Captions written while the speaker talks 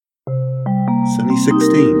Sunny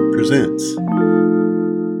 16 presents.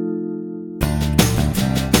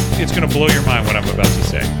 It's going to blow your mind what I'm about to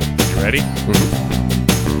say. You ready? Mm-hmm.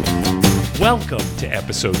 Welcome to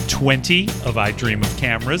episode 20 of I Dream of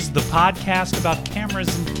Cameras, the podcast about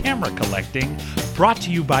cameras and camera collecting, brought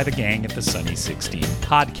to you by the gang at the Sunny 16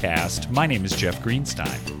 podcast. My name is Jeff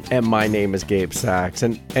Greenstein. And my name is Gabe Sachs.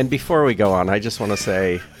 And before we go on, I just want to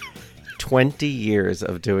say 20 years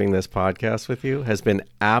of doing this podcast with you has been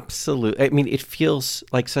absolute. I mean, it feels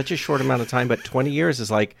like such a short amount of time, but 20 years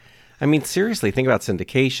is like, I mean, seriously, think about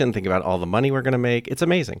syndication, think about all the money we're going to make. It's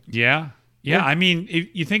amazing. Yeah. I mean, if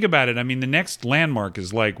you think about it, I mean, the next landmark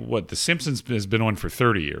is like what The Simpsons has been on for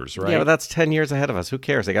 30 years, right? Yeah, but that's 10 years ahead of us. Who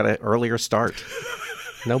cares? They got an earlier start.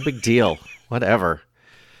 No big deal. Whatever.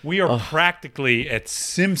 We are practically at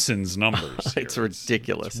Simpsons numbers. It's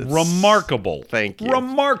ridiculous. It's remarkable. Thank you.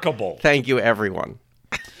 Remarkable. Thank you, everyone.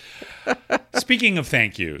 Speaking of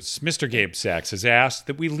thank yous, Mr. Gabe Sachs has asked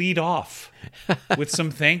that we lead off with some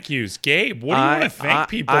thank yous. Gabe, what do you want to thank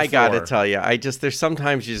people for? I got to tell you, there's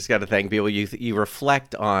sometimes you just got to thank people. You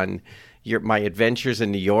reflect on my adventures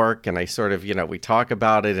in New York, and I sort of, we talk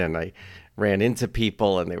about it, and I ran into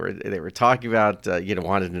people, and they were talking about,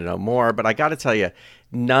 wanted to know more. But I got to tell you,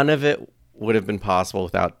 none of it would have been possible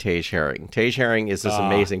without Tej Herring. Tej Herring is this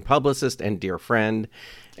amazing publicist and dear friend,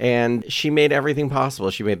 and she made everything possible.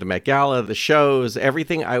 She made the Met Gala, the shows,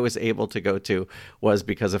 everything I was able to go to was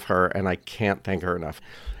because of her, and I can't thank her enough.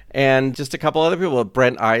 And just a couple other people,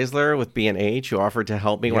 Brent Eisler with B&H, who offered to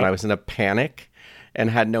help me when I was in a panic and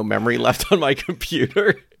had no memory left on my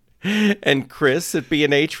computer. And Chris at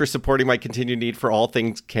B&H for supporting my continued need for all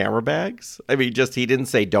things camera bags. I mean, he didn't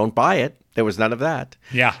say don't buy it. There was none of that.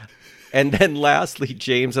 Yeah. And then lastly,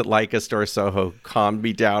 James at Leica Store Soho calmed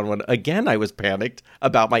me down when, again, I was panicked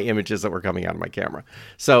about my images that were coming out of my camera.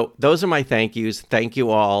 So those are my thank yous. Thank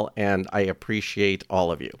you all, and I appreciate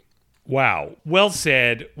all of you. Wow. Well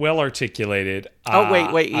said. Well articulated. Oh,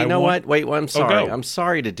 wait. You know what? Wait, I'm sorry. Go. I'm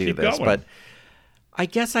sorry to do Keep this, going. but I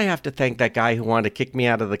guess I have to thank that guy who wanted to kick me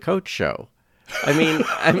out of the Coach show. I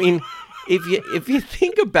mean, if you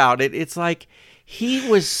think about it, it's like he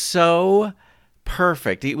was so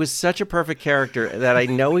perfect. He was such a perfect character that I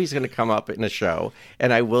know he's going to come up in a show,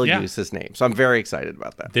 and I will use his name. So I'm very excited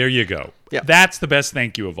about that. There you go. Yeah. That's the best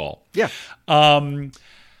thank you of all. Yeah.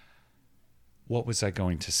 What was I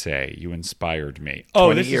going to say? You inspired me.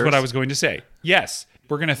 Oh, this is what I was going to say. Yes.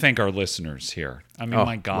 We're going to thank our listeners here. I mean,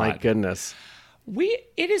 my God. My goodness.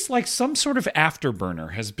 It is like some sort of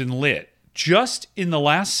afterburner has been lit. Just in the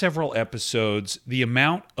last several episodes, the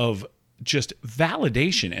amount of just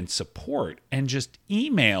validation and support and just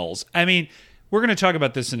emails. I mean, we're going to talk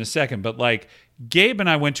about this in a second, but like Gabe and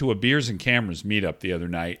I went to a Beers and Cameras meetup the other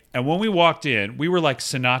night, and when we walked in, we were like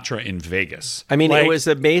Sinatra in Vegas. I mean, it was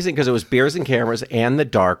amazing because it was Beers and Cameras and the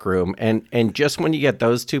dark room, and just when you get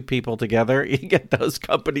those two people together, you get those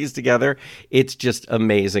companies together, it's just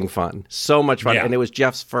amazing fun. So much fun, and it was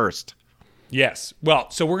Jeff's first. Yes. Well,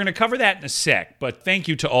 so we're going to cover that in a sec, but thank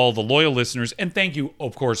you to all the loyal listeners, and thank you,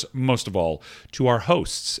 of course, most of all, to our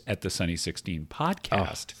hosts at the Sunny 16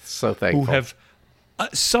 podcast. So thankful. Who have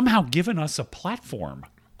somehow given us a platform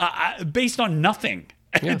based on nothing.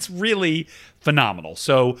 Yeah. It's really phenomenal.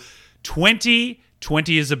 So 20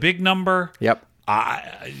 is a big number. Yep.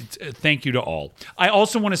 Thank you to all. I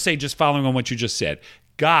also want to say, just following on what you just said,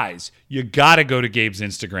 guys, you got to go to Gabe's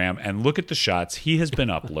Instagram and look at the shots he has been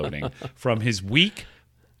uploading from his week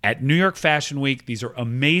at New York Fashion Week. These are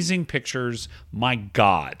amazing pictures. My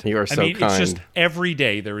God. You are so kind. It's just every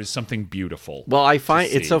day there is something beautiful. Well, I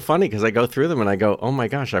find it's so funny because I go through them and I go, oh my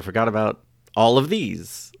gosh, I forgot about all of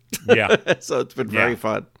these. Yeah. So it's been very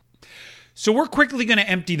fun. So we're quickly going to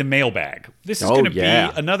empty the mailbag. This is going to be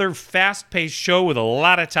another fast-paced show with a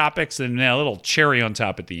lot of topics and a little cherry on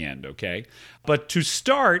top at the end, okay? But to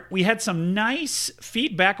start, we had some nice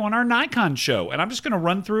feedback on our Nikon show, and I'm just going to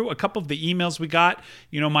run through a couple of the emails we got.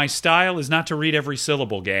 My style is not to read every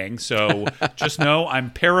syllable, gang, so just know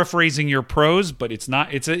I'm paraphrasing your prose, but it's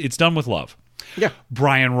not. It's done with love. Yeah.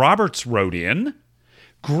 Brian Roberts wrote in,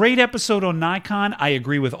 great episode on Nikon. I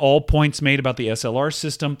agree with all points made about the SLR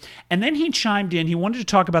system. And then he chimed in. He wanted to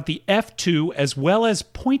talk about the F2 as well as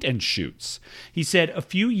point and shoots. He said, a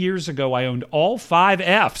few years ago, I owned all 5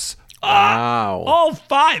 Fs. Wow. All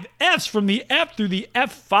 5 Fs from the F through the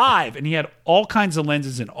F5. And he had all kinds of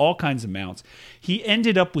lenses and all kinds of mounts. He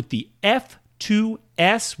ended up with the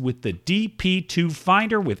F2S with the DP2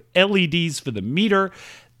 finder with LEDs for the meter.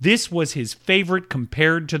 This was his favorite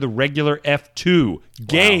compared to the regular F2.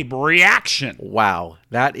 Gabe, reaction. Wow,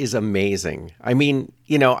 that is amazing. I mean,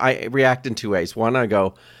 I react in 2 ways. One, I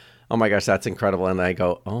go, oh my gosh, that's incredible. And I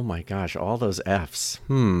go, oh my gosh, all those Fs.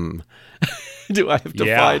 Do I have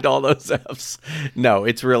to find all those Fs? No,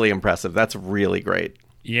 it's really impressive. That's really great.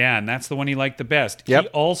 Yeah, and that's the one he liked the best. Yep. He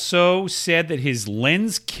also said that his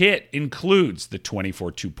lens kit includes the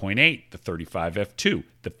 24 2.8, the 35 f2,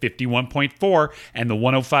 the 51.4, and the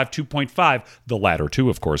 105 2.5. The latter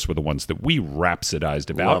two, of course, were the ones that we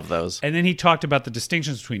rhapsodized about. Love those. And then he talked about the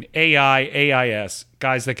distinctions between AI, AIS.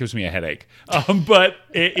 Guys, that gives me a headache. But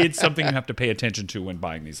it's something you have to pay attention to when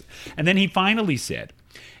buying these. And then he finally said,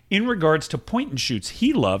 in regards to point and shoots,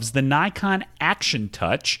 he loves the Nikon Action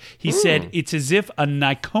Touch. He said it's as if a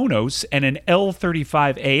Nikonos and an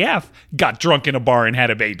L35AF got drunk in a bar and had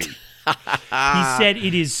a baby. He said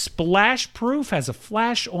it is splash proof, has a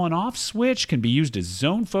flash on-off switch, can be used as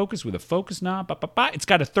zone focus with a focus knob. It's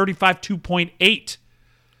got a 35 2.8.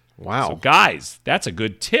 Wow. So guys, that's a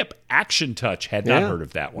good tip. Action Touch. Had not heard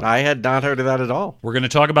of that one. I had not heard of that at all. We're going to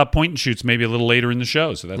talk about point and shoots maybe a little later in the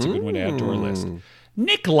show, so that's a good one to add to our list.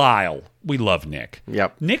 Nick Lyle. We love Nick.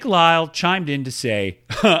 Yep. Nick Lyle chimed in to say,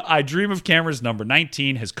 I dream of cameras number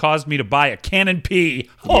 19 has caused me to buy a Canon P.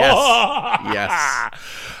 Yes. Yes.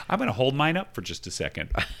 I'm going to hold mine up for just a second.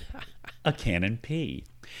 A Canon P.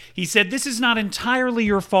 He said, this is not entirely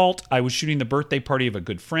your fault. I was shooting the birthday party of a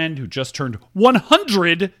good friend who just turned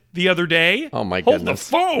 100 the other day. Oh, my Hold goodness.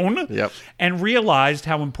 the phone. Yep. And realized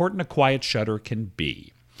how important a quiet shutter can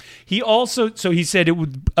be. He also, so he said it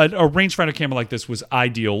would a rangefinder camera like this was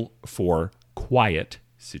ideal for quiet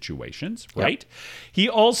situations, right? Yep. He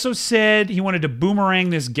also said he wanted to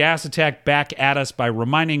boomerang this gas attack back at us by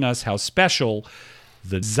reminding us how special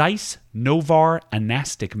the Zeiss Novar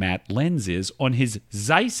Anastigmat lens is on his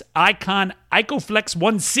Zeiss Icon Icoflex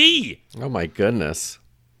 1C. Oh my goodness.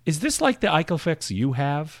 Is this like the Icoflex you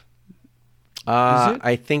have?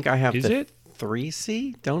 I think I have the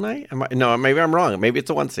 3C, don't I? No, maybe I'm wrong. Maybe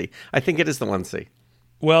it's a 1C. I think it is the 1C.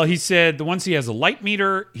 Well, he said the 1C has a light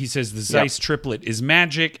meter. He says the Zeiss triplet is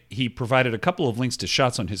magic. He provided a couple of links to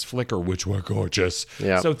shots on his Flickr, which were gorgeous.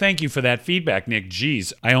 Yep. So thank you for that feedback, Nick.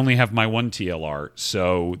 Geez, I only have my one TLR,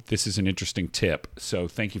 so this is an interesting tip. So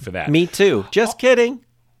thank you for that. Me too. Just kidding.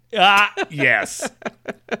 Yes.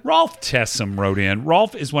 Rolf Tessum wrote in.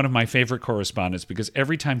 Rolf is one of my favorite correspondents because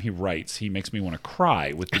every time he writes, he makes me want to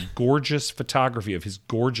cry with the gorgeous photography of his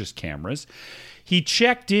gorgeous cameras. He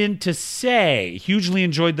checked in to say, hugely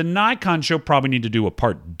enjoyed the Nikon show. Probably need to do a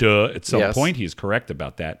part deux at some point. He is correct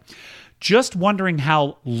about that. Just wondering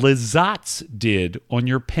how Lizottes did on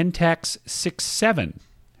your Pentax 6.7.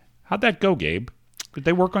 How'd that go, Gabe? Did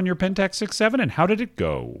they work on your Pentax 6.7, and how did it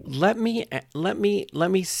go? Let me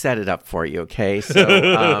set it up for you, okay?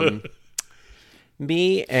 So,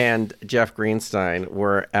 me and Jeff Greenstein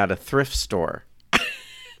were at a thrift store,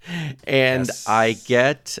 and I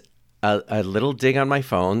get a little ding on my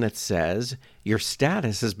phone that says your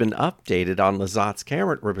status has been updated on Lizottes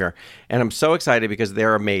camera repair, and I'm so excited because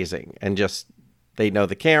they're amazing, and just they know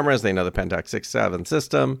the cameras, they know the Pentax 6.7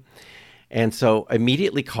 system. And so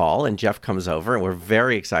immediately call, and Jeff comes over, and we're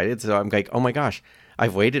very excited. So I'm like, oh my gosh,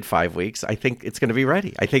 I've waited 5 weeks. I think it's going to be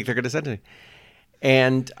ready. I think they're going to send it.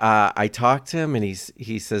 And I talked to him, and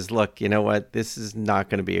he says, look, you know what? This is not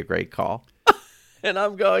going to be a great call. And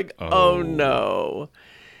I'm going, oh no.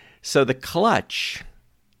 So the clutch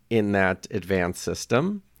in that advanced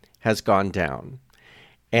system has gone down.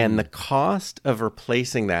 And the cost of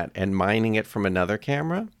replacing that and mining it from another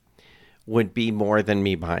camera would be more than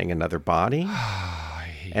me buying another body.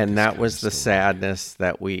 And that was the sadness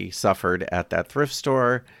that we suffered at that thrift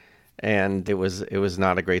store. And it was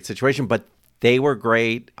not a great situation, but they were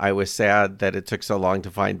great. I was sad that it took so long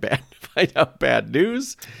to find out bad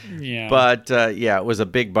news. Yeah. But it was a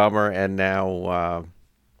big bummer. And now,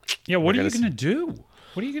 what are you going to do?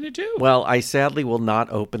 What are you going to do? Well, I sadly will not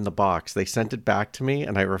open the box. They sent it back to me,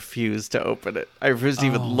 and I refuse to open it. I refuse to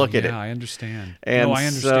even look at it. Yeah, I understand. And I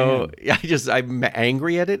understand. So I'm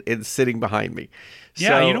angry at it. It's sitting behind me.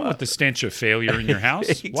 Yeah, so, you don't want the stench of failure in your house.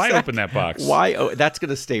 Exactly. Why open that box? Why? That's going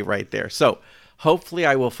to stay right there. So hopefully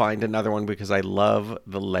I will find another one because I love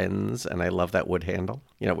the lens and I love that wood handle,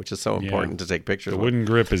 which is so important to take pictures with. The wooden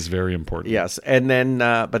grip is very important. Yes. And then,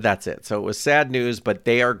 but that's it. So it was sad news, but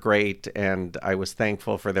they are great. And I was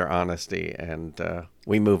thankful for their honesty, and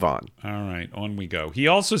we move on. All right, on we go.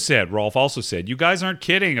 Rolf also said, you guys aren't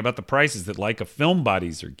kidding about the prices that Leica film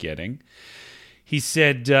bodies are getting. He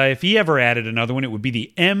said if he ever added another one, it would be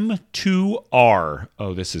the M2R.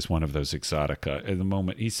 Oh, this is one of those exotica at the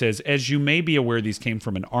moment. He says, as you may be aware, these came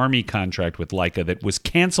from an Army contract with Leica that was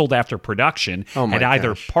canceled after production had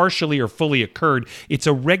either partially or fully occurred. It's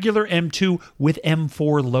a regular M2 with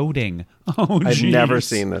M4 loading. Oh, I've never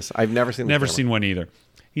seen this. I've never seen this. Never seen one either.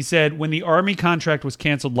 He said, when the Army contract was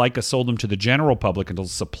canceled, Leica sold them to the general public until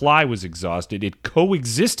supply was exhausted. It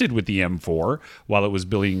coexisted with the M4 while it was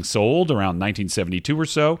being sold around 1972 or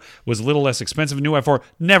so. Was a little less expensive. A new M4.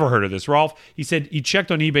 Never heard of this, Rolf. He said he checked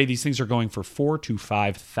on eBay. These things are going for $4,000 to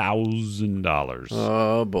 $5,000.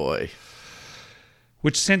 Oh, boy.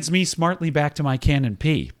 Which sends me smartly back to my Canon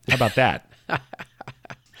P. How about that?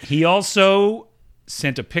 He also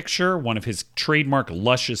sent a picture, one of his trademark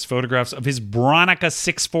luscious photographs of his Bronica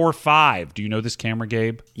 645. Do you know this camera,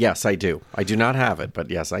 Gabe? Yes, I do. I do not have it, but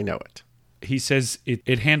yes, I know it. He says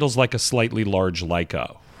it handles like a slightly large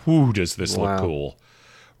Leica. Whoo, does this look cool.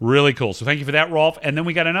 Really cool. So thank you for that, Rolf. And then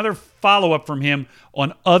we got another follow-up from him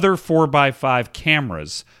on other 4x5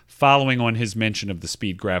 cameras following on his mention of the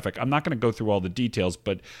speed graphic. I'm not going to go through all the details,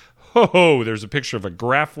 but there's a picture of a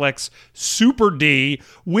Graflex Super D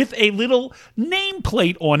with a little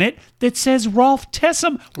nameplate on it that says Rolf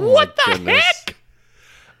Tessum. What the heck?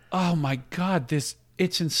 Oh my God, it's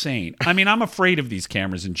insane. I mean, I'm afraid of these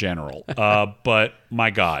cameras in general, but my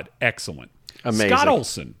God, excellent.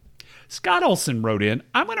 Amazing. Scott Olson wrote in.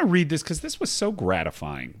 I'm going to read this because this was so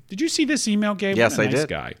gratifying. Did you see this email, Gabe? Yes, I did.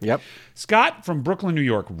 Guy. Yep. Scott from Brooklyn, New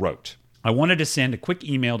York wrote, I wanted to send a quick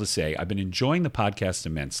email to say I've been enjoying the podcast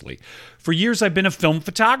immensely. For years, I've been a film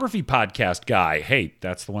photography podcast guy. Hey,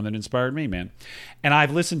 that's the one that inspired me, man. And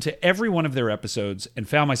I've listened to every one of their episodes and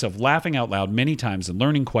found myself laughing out loud many times and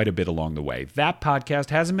learning quite a bit along the way. That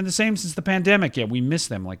podcast hasn't been the same since the pandemic, yet we miss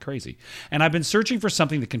them like crazy. And I've been searching for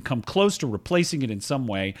something that can come close to replacing it in some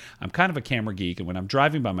way. I'm kind of a camera geek, and when I'm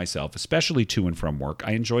driving by myself, especially to and from work,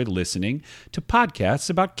 I enjoy listening to podcasts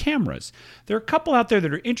about cameras. There are a couple out there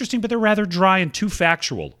that are interesting, but they're rather dry and too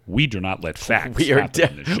factual. We do not let facts happen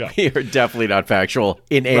in this show. We are definitely not factual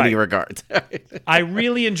in any regard. I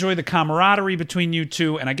really enjoy the camaraderie between you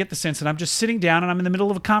two, and I get the sense that I'm just sitting down and I'm in the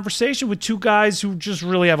middle of a conversation with two guys who just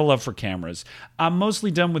really have a love for cameras. I'm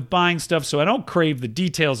mostly done with buying stuff, so I don't crave the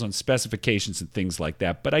details on specifications and things like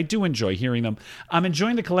that, but I do enjoy hearing them. I'm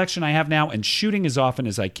enjoying the collection I have now and shooting as often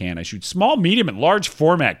as I can. I shoot small, medium, and large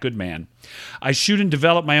format. Good man. I shoot and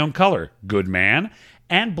develop my own color. Good man.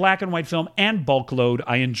 And black and white film and bulk load.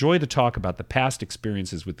 I enjoy the talk about the past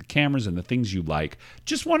experiences with the cameras and the things you like.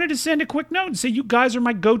 Just wanted to send a quick note and say you guys are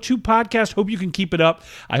my go-to podcast. Hope you can keep it up.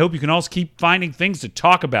 I hope you can also keep finding things to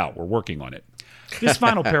talk about. We're working on it. This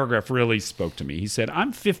final paragraph really spoke to me. He said,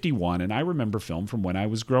 I'm 51 and I remember film from when I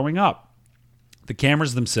was growing up. The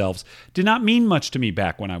cameras themselves did not mean much to me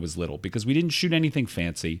back when I was little because we didn't shoot anything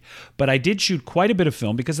fancy, but I did shoot quite a bit of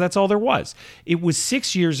film because that's all there was. It was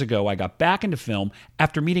 6 years ago I got back into film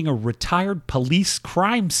after meeting a retired police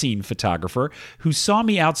crime scene photographer who saw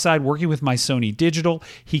me outside working with my Sony Digital.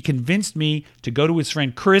 He convinced me to go to his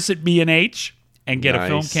friend Chris at B&H and get a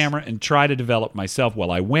film camera and try to develop myself. Well,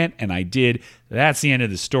 I went and I did. That's the end of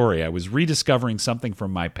the story. I was rediscovering something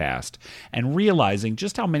from my past and realizing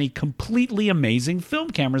just how many completely amazing film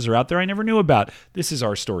cameras are out there I never knew about. This is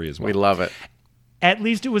our story as well. We love it. At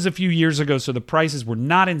least it was a few years ago, so the prices were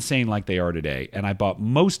not insane like they are today, and I bought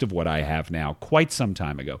most of what I have now quite some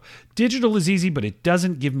time ago. Digital is easy, but it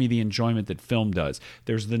doesn't give me the enjoyment that film does.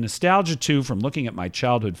 There's the nostalgia, too, from looking at my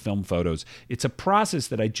childhood film photos. It's a process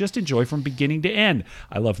that I just enjoy from beginning to end.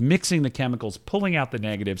 I love mixing the chemicals, pulling out the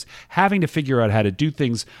negatives, having to figure out how to do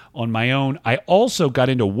things on my own. I also got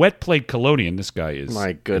into wet plate collodion. This guy is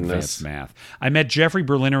my goodness advanced math. I met Jeffrey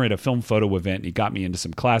Berliner at a film photo event, and he got me into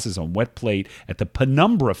some classes on wet plate at the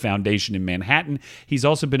Penumbra Foundation in Manhattan. He's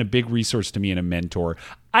also been a big resource to me and a mentor.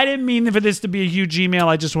 I didn't mean for this to be a huge email.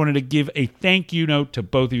 I just wanted to give a thank you note to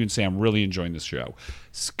both of you and say I'm really enjoying this show.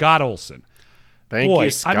 Scott Olson. Thank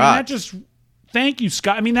you, Scott. I mean, thank you,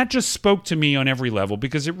 Scott. I mean, that just spoke to me on every level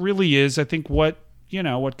because it really is, I think, what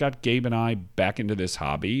got Gabe and I back into this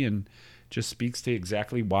hobby and just speaks to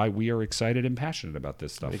exactly why we are excited and passionate about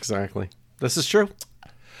this stuff. Exactly. This is true.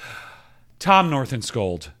 Tom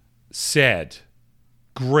Northenskold said,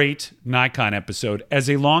 great Nikon episode. As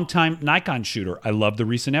a longtime Nikon shooter, I love the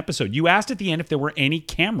recent episode. You asked at the end if there were any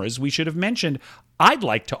cameras we should have mentioned. I'd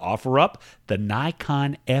like to offer up the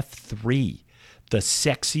Nikon F3, the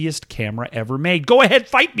sexiest camera ever made. Go ahead,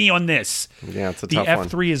 fight me on this. Yeah, it's a tough one.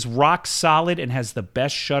 The F3 is rock solid and has the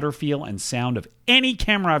best shutter feel and sound of any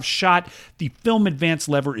camera I've shot. The film advance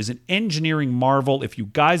lever is an engineering marvel. If you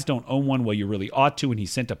guys don't own one, well, you really ought to. And he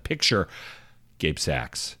sent a picture. Gabe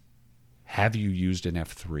Sachs, have you used an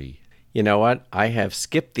F3? You know what? I have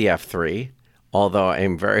skipped the F3, although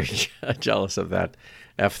I'm very jealous of that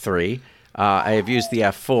F3. I have used the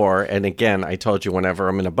F4, and again, I told you whenever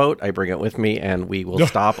I'm in a boat, I bring it with me, and we will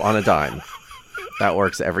stop on a dime. That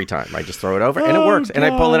works every time. I just throw it over, and it works. God. And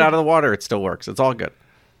I pull it out of the water. It still works. It's all good.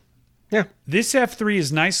 Yeah. This F3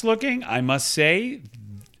 is nice looking. I must say,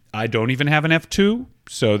 I don't even have an F2,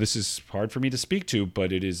 so this is hard for me to speak to,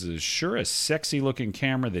 but it is sure a sexy looking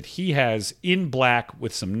camera that he has in black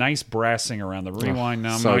with some nice brassing around the rewind.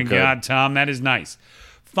 Oh, so my good. God, Tom, that is nice.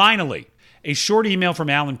 Finally, a short email from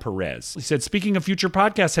Alan Perez. He said, speaking of future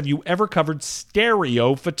podcasts, have you ever covered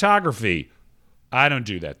stereo photography? I don't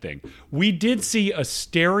do that thing. We did see a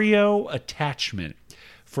stereo attachment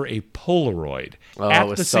for a Polaroid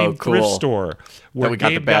at the same thrift store where we got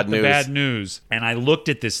Gabe the bad got the bad news. And I looked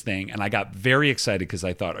at this thing and I got very excited because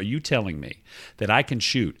I thought, are you telling me that I can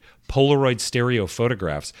shoot Polaroid stereo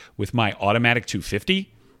photographs with my automatic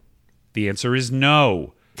 250? The answer is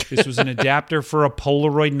no. This was an adapter for a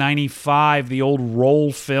Polaroid 95, the old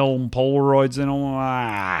roll film Polaroids.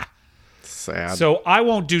 And sad. So I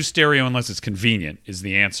won't do stereo unless it's convenient, is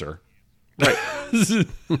the answer. Right.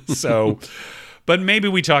 So, but maybe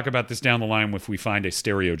we talk about this down the line if we find a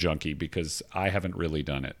stereo junkie, because I haven't really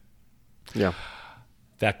done it. Yeah.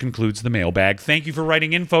 That concludes the mailbag. Thank you for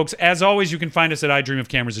writing in, folks. As always, you can find us at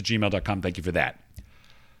idreamofcameras@gmail.com. Thank you for that.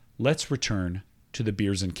 Let's return to the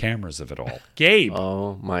beers and cameras of it all. Gabe.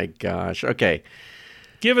 Oh, my gosh. Okay.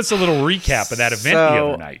 Give us a little recap of that event the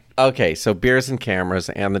other night. Okay, so Beers and Cameras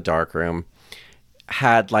and the Darkroom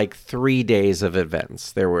had like 3 days of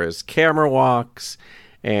events. There was camera walks,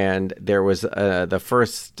 and there was the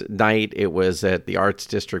first night, it was at the Arts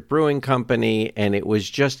District Brewing Company, and it was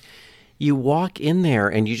just, you walk in there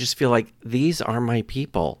and you just feel like, these are my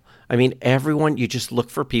people. I mean, everyone, you just look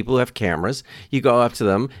for people who have cameras. You go up to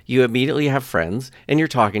them, you immediately have friends, and you're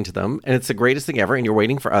talking to them, and it's the greatest thing ever, and you're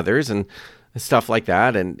waiting for others, and stuff like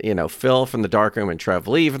that. And, you know, Phil from the Darkroom and Trev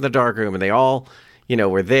Lee from the Darkroom, and they all, you know,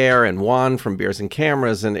 were there, and Juan from Beers and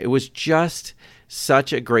Cameras, and it was just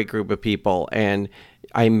such a great group of people. And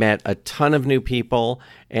I met a ton of new people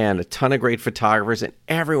and a ton of great photographers, and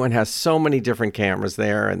everyone has so many different cameras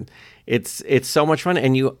there, and it's so much fun.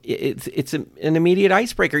 And it's an immediate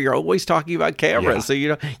icebreaker. You're always talking about cameras, so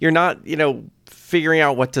you're not figuring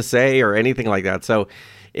out what to say or anything like that. So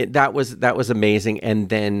that was amazing. And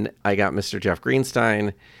then I got Mr. Jeff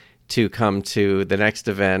Greenstein to come to the next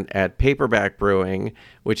event at Paperback Brewing,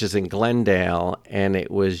 which is in Glendale, and it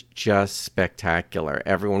was just spectacular.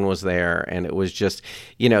 Everyone was there, and it was just,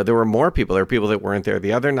 there were more people. There were people that weren't there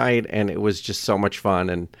the other night, and it was just so much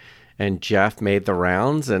fun. And Jeff made the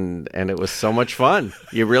rounds, and it was so much fun.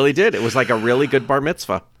 You really did. It was like a really good bar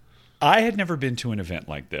mitzvah. I had never been to an event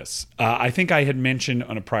like this. I think I had mentioned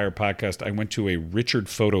on a prior podcast, I went to a Richard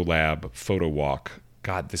Photo Lab photo walk.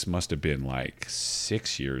 God, this must have been like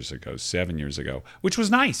 7 years ago, which was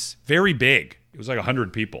nice. Very big. It was like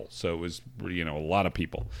 100 people. So it was, a lot of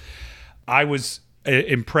people. I was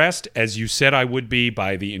impressed, as you said I would be,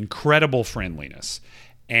 by the incredible friendliness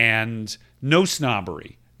and no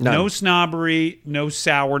snobbery. None. No snobbery, no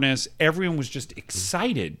sourness. Everyone was just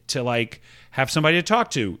excited to have somebody to talk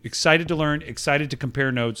to, excited to learn, excited to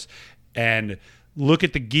compare notes and look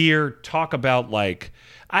at the gear, talk about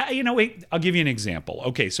I'll give you an example.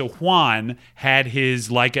 Okay, so Juan had his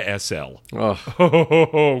Leica SL.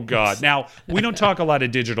 Oh, God. Now, we don't talk a lot of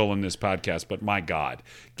digital in this podcast, but my God.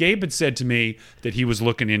 Gabe had said to me that he was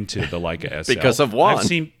looking into the Leica SL. Because of Juan.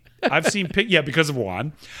 I've seen because of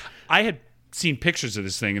Juan. I had seen pictures of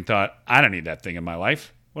this thing and thought, I don't need that thing in my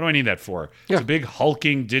life. What do I need that for? Yeah. It's a big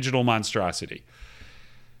hulking digital monstrosity.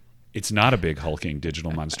 It's not a big hulking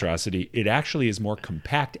digital monstrosity. It actually is more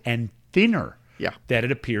compact and thinner that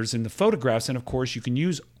it appears in the photographs. And of course, you can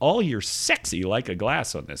use all your sexy Leica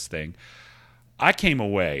glass on this thing. I came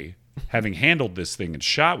away, having handled this thing and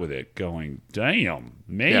shot with it, going, damn,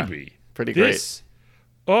 maybe. Pretty great.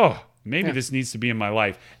 Maybe this needs to be in my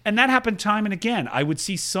life. And that happened time and again. I would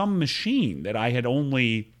see some machine that I had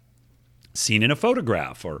only seen in a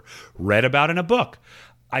photograph or read about in a book.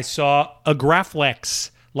 I saw a Graflex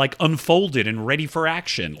unfolded and ready for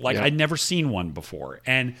action. I'd never seen one before.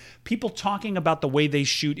 And people talking about the way they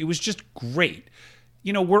shoot, it was just great.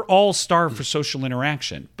 We're all starved for social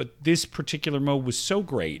interaction, but this particular mode was so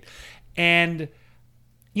great. And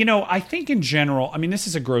I think in general, this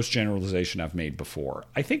is a gross generalization I've made before.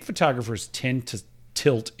 I think photographers tend to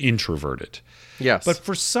tilt introverted. Yes. But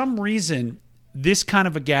for some reason, this kind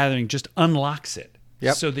of a gathering just unlocks it.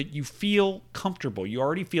 Yep. So that you feel comfortable. You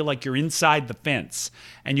already feel like you're inside the fence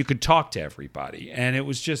and you could talk to everybody. And it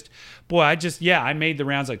was just, I made the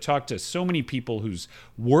rounds. I talked to so many people whose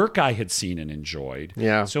work I had seen and enjoyed.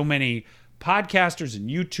 Yeah. So many podcasters and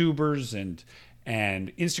YouTubers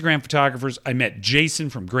and Instagram photographers. I met Jason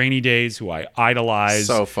from Grainy Days, who I idolize.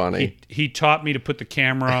 So funny. He taught me to put the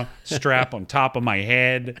camera strap on top of my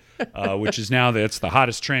head, which is now that's the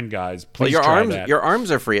hottest trend, guys. Please try that. Your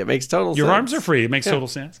arms are free. It makes total sense. Your arms are free. It makes total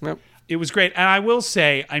sense. Yep. It was great. And I will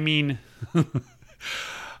say, I mean,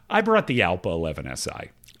 I brought the Alpha 11 SI.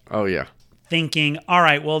 Oh, yeah. Thinking, all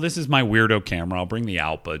right, well, this is my weirdo camera. I'll bring the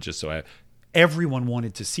Alpha just so everyone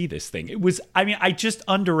wanted to see this thing. It was, I mean, I just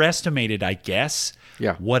underestimated, I guess,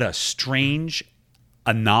 what a strange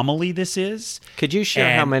anomaly this is. Could you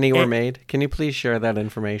share how many were made? Can you please share that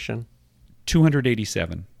information?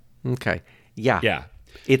 287. Okay. Yeah. Yeah.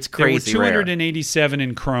 It's crazy. There were 287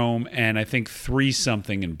 in chrome and I think 3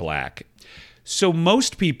 something in black. So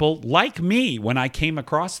most people, like me, when I came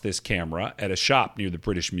across this camera at a shop near the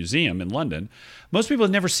British Museum in London, most people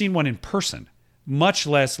had never seen one in person, much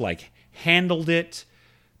less like handled it,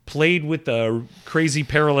 played with the crazy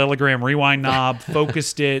parallelogram rewind knob,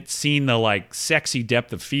 focused it, seen the like sexy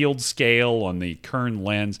depth of field scale on the Kern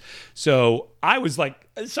lens. So I was like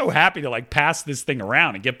so happy to like pass this thing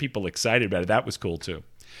around and get people excited about it. That was cool too.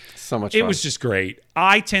 So much fun. It was just great.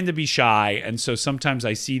 I tend to be shy, and so sometimes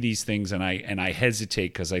I see these things and I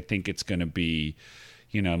hesitate because I think it's going to be,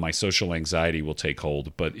 you know, my social anxiety will take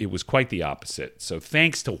hold. But it was quite the opposite. So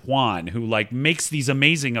thanks to Juan, who like makes these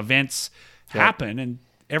amazing events happen, and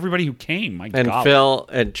everybody who came, my God. And Phil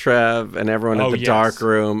and Trev and everyone at the dark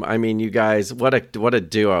room. I mean, you guys, what a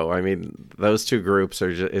duo. I mean, those two groups are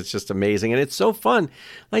it's just amazing, and it's so fun.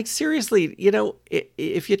 Like seriously, you know,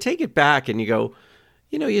 if you take it back and you go,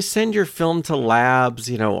 you know, you send your film to labs,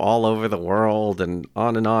 you know, all over the world and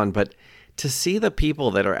on, but to see the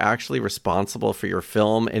people that are actually responsible for your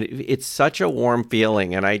film, and it's such a warm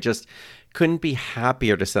feeling, and I just couldn't be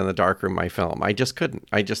happier to send the darkroom my film. I just couldn't.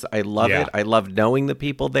 I love it. I love knowing the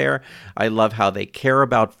people there. I love how they care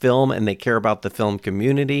about film and they care about the film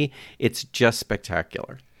community. It's just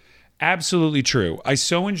spectacular. Absolutely true. I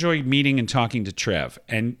so enjoyed meeting and talking to Trev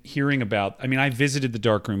and hearing about, I mean, I visited the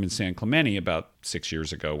darkroom in San Clemente about 6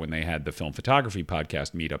 years ago when they had the film photography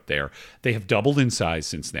podcast meet up there. They have doubled in size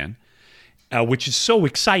since then, which is so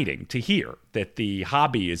exciting to hear that the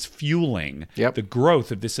hobby is fueling the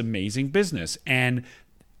growth of this amazing business. And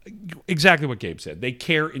exactly what Gabe said. They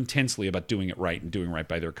care intensely about doing it right and doing right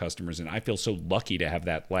by their customers. And I feel so lucky to have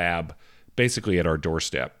that lab basically at our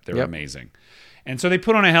doorstep. They're amazing. And so they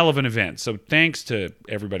put on a hell of an event. So thanks to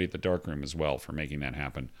everybody at the darkroom as well for making that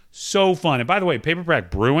happen. So fun. And by the way, Paperback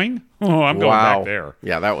Brewing, I'm going back there.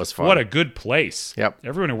 Yeah, that was fun. What a good place. Yep.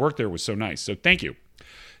 Everyone who worked there was so nice. So thank you.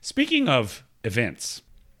 Speaking of events,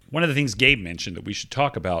 one of the things Gabe mentioned that we should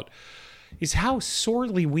talk about is how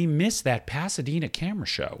sorely we miss that Pasadena camera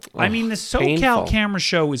show. I mean, the SoCal camera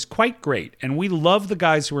show is quite great, and we love the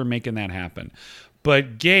guys who are making that happen.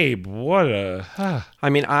 But Gabe, what a...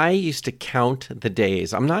 I mean, I used to count the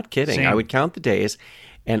days. I'm not kidding. Same. I would count the days,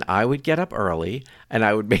 and I would get up early, and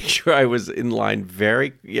I would make sure I was in line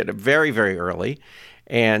very, very early.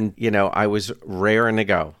 And, you know, I was raring to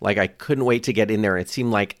go. Like, I couldn't wait to get in there. It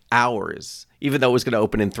seemed like hours, even though it was going to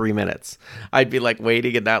open in 3 minutes. I'd be, like,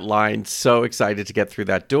 waiting in that line, so excited to get through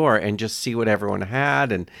that door and just see what everyone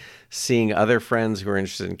had and seeing other friends who were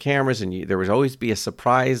interested in cameras. And there would always be a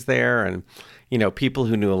surprise there. And, you know, people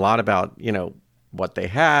who knew a lot about, you know, what they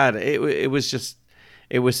had. It was just,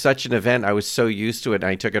 it was such an event. I was so used to it, and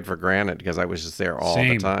I took it for granted because I was just there all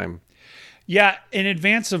the time. Yeah, in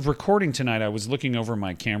advance of recording tonight, I was looking over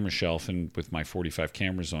my camera shelf, and with my 45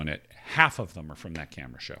 cameras on it, half of them are from that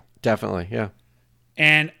camera show. Definitely, yeah.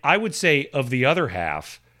 And I would say of the other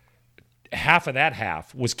half of that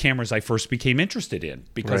half was cameras I first became interested in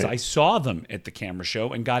because I saw them at the camera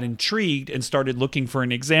show and got intrigued and started looking for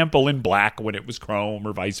an example in black when it was chrome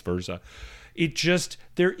or vice versa. It just,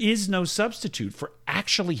 there is no substitute for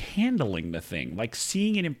actually handling the thing, like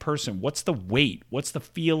seeing it in person. What's the weight? What's the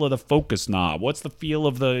feel of the focus knob? What's the feel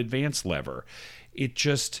of the advance lever? It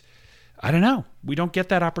just, I don't know. We don't get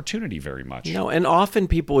that opportunity very much. No, and often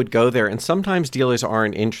people would go there, and sometimes dealers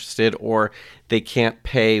aren't interested or they can't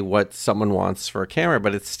pay what someone wants for a camera,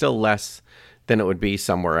 but it's still less than it would be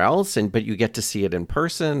somewhere else. But you get to see it in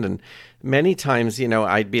person. And many times, you know,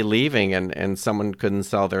 I'd be leaving and someone couldn't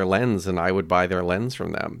sell their lens and I would buy their lens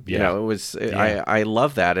from them. Yeah. You know, it was, I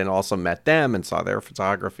love that, and also met them and saw their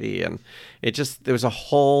photography. And it just, there was a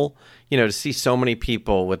whole, you know, to see so many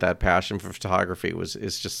people with that passion for photography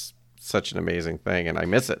is just such an amazing thing. And I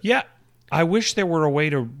miss it. Yeah. I wish there were a way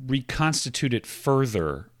to reconstitute it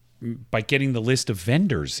further by getting the list of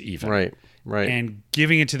vendors even. Right. And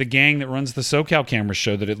giving it to the gang that runs the SoCal camera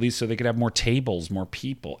show, that at least so they could have more tables, more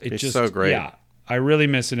people. It's just so great. Yeah, I really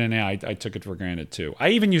miss it, and I took it for granted too. I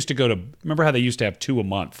even used to go to. Remember how they used to have 2 a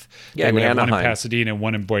month? Yeah, they would have one in Anaheim. Pasadena and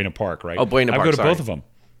one in Buena Park, right? Oh, Buena Park. I go to sorry. both of them.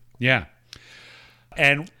 Yeah,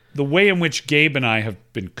 and the way in which Gabe and I have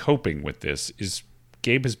been coping with this is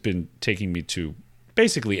Gabe has been taking me to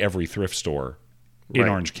basically every thrift store in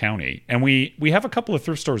Orange County. And we have a couple of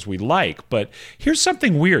thrift stores we like, but here's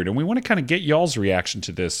something weird, and we want to kind of get y'all's reaction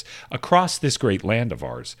to this across this great land of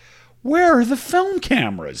ours. Where are the film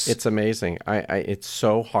cameras? It's amazing. It's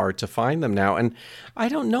so hard to find them now. And I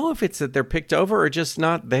don't know if it's that they're picked over or just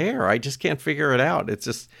not there. I just can't figure it out. It's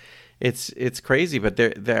just... It's crazy, but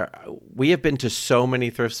we have been to so many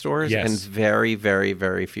thrift stores and very, very,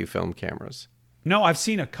 very few film cameras. No, I've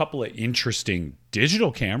seen a couple of interesting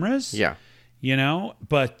digital cameras. Yeah.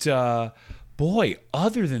 But boy,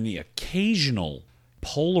 other than the occasional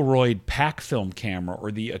Polaroid pack film camera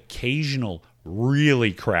or the occasional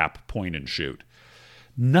really crap point and shoot,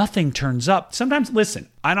 nothing turns up. Sometimes, listen,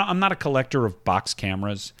 I'm not a collector of box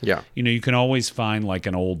cameras. Yeah. You can always find like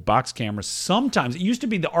an old box camera. Sometimes it used to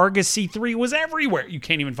be the Argus C3 was everywhere. You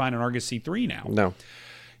can't even find an Argus C3 now. No.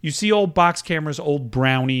 You see old box cameras, old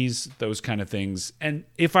brownies, those kind of things. And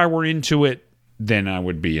if I were into it, then I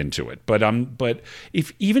would be into it. But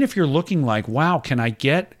even if you're looking like, wow, can I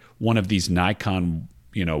get one of these Nikon,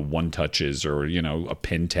 one touches or, a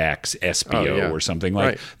Pentax SPO or something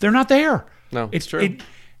like, they're not there. No, it's true.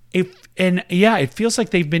 It feels like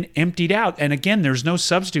they've been emptied out. And again, there's no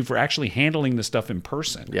substitute for actually handling the stuff in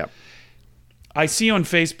person. Yeah. I see on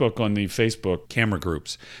Facebook, on the Facebook camera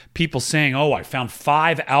groups, people saying, "Oh, I found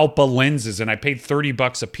 5 Alpha lenses and I paid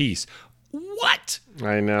 $30 a piece." What?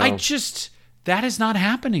 I know. That is not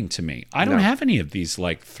happening to me. I don't have any of these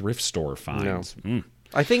like thrift store finds. No.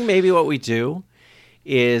 I think maybe what we do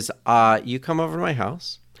is you come over to my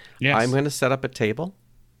house. Yes. I'm going to set up a table.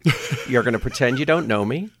 You're going to pretend you don't know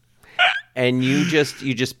me, and you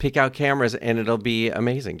just pick out cameras, and it'll be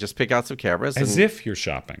amazing. Just pick out some cameras, as if you're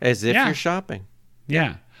shopping. As if you're shopping.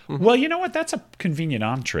 Yeah. Mm-hmm. Well, you know what? That's a convenient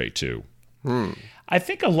entree too. I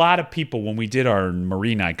think a lot of people, when we did our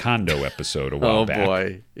Marie Kondo episode a while back,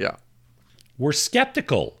 boy, yeah, were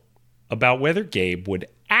skeptical about whether Gabe would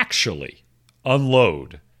actually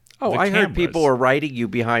unload. Oh, I heard people were writing you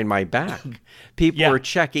behind my back. People were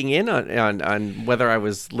checking in on whether I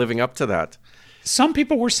was living up to that. Some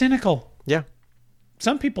people were cynical. Yeah.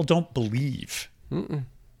 Some people don't believe.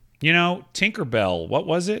 Tinkerbell, what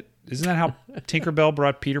was it? Isn't that how Tinkerbell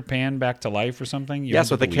brought Peter Pan back to life or something?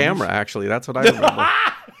 Yes, with a camera, actually. That's what I remember.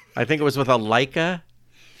 I think it was with a Leica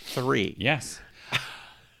 3. Yes.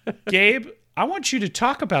 Gabe, I want you to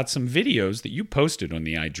talk about some videos that you posted on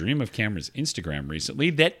the I Dream of Cameras Instagram recently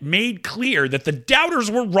that made clear that the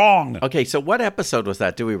doubters were wrong. Okay, so what episode was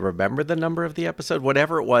that? Do we remember the number of the episode?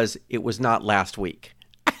 Whatever it was not last week.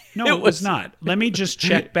 No, it was not. Let me just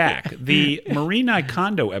check back. The Marie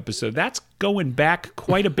Kondo episode, that's going back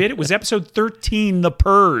quite a bit. It was episode 13, The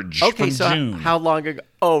Purge, from June. How long ago?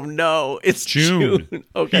 Oh, no, it's June.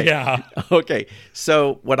 Okay. Yeah. Okay,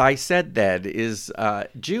 so what I said then is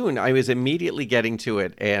June, I was immediately getting to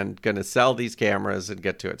it and going to sell these cameras and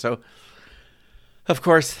get to it. So, of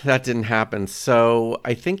course, that didn't happen. So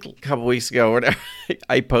I think a couple weeks ago,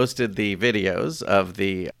 I posted the videos of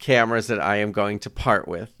the cameras that I am going to part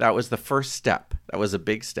with. That was the first step. That was a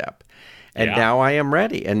big step. And now I am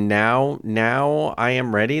ready. And now I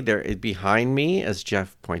am ready. There behind me, as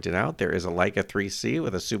Jeff pointed out, there is a Leica 3C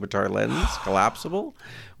with a Subitar lens, collapsible,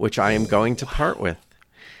 which I am going to part with.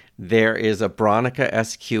 There is a Bronica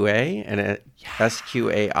SQA and a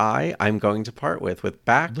SQAI I'm going to part with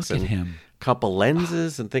backs. Look at him. Couple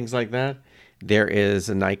lenses and things like that. There is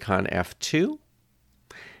a Nikon F2.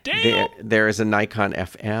 Damn. There is a Nikon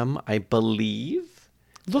FM, I believe.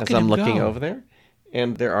 Look as at I'm him looking go. over there.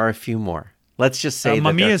 And there are a few more. Let's just say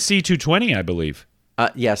Mamiya C220, I believe.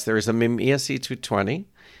 Yes, there is a Mamiya C220.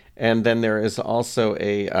 And then there is also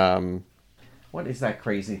a... what is that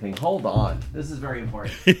crazy thing? Hold on. This is very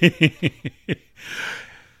important.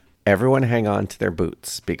 Everyone hang on to their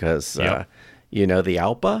boots because the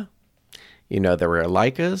Alpa... there were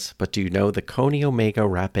Leicas, but do you know the Kony Omega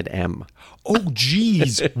Rapid M? Oh,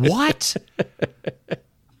 geez. What?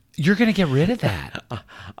 You're going to get rid of that.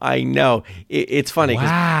 I know. It's funny because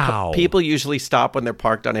Wow. people usually stop when they're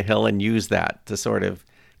parked on a hill and use that to sort of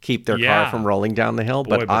keep their car from rolling down the hill.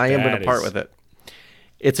 But I am going to part with it.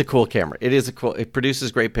 It's a cool camera. It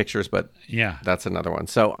produces great pictures, but that's another one.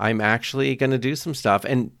 So I'm actually going to do some stuff.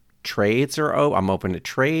 And trades I'm open to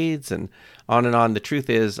trades and on and on. The truth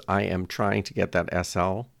is I am trying to get that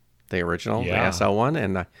SL, the original, the SL one,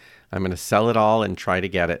 and I'm going to sell it all and try to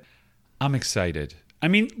get it. I'm excited. I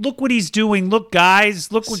mean, look what he's doing. Look,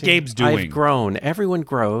 guys, look what Gabe's doing. I've grown. Everyone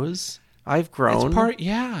grows. I've grown.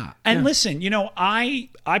 And listen, I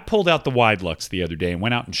pulled out the wide lux the other day and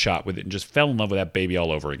went out and shot with it and just fell in love with that baby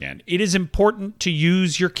all over again. It is important to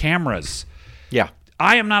use your cameras. Yeah.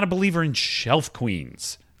 I am not a believer in shelf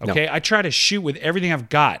queens. Okay, no. I try to shoot with everything I've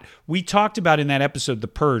got. We talked about in that episode, The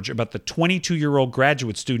Purge, about the 22-year-old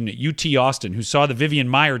graduate student at UT Austin who saw the Vivian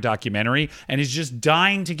Maier documentary and is just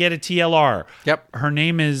dying to get a TLR. Yep. Her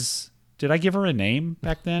name is... Did I give her a name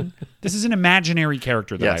back then? This is an imaginary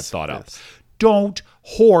character that I've thought of. Don't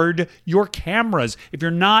hoard your cameras. If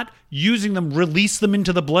you're not using them, release them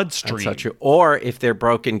into the bloodstream. That's so true. Or if they're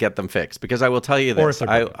broken, get them fixed. Because I will tell you this.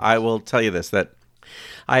 I will tell you this, that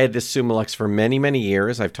I had this Summilux for many, many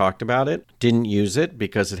years. I've talked about it. Didn't use it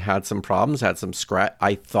because it had some problems, had some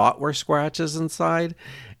I thought were scratches inside,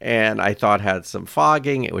 and I thought had some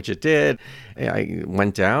fogging, which it did. I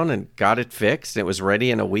went down and got it fixed. It was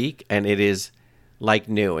ready in a week, and it is like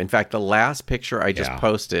new. In fact, the last picture I just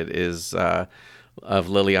posted is of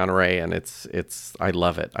Liliana Ray, and it's I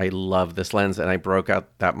love it. I love this lens, and I broke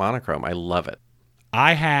out that monochrome. I love it.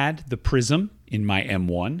 I had the prism in my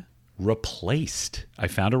M1 replaced. I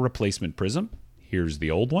found a replacement prism. Here's the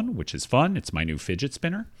old one, which is fun. It's my new fidget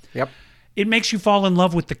spinner. Yep. It makes you fall in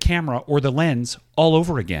love with the camera or the lens all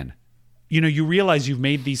over again. You realize you've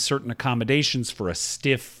made these certain accommodations for a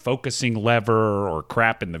stiff focusing lever or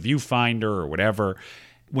crap in the viewfinder or whatever.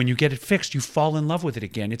 When you get it fixed, you fall in love with it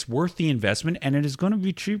again. It's worth the investment, and it is going to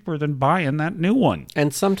be cheaper than buying that new one.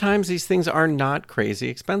 And sometimes these things are not crazy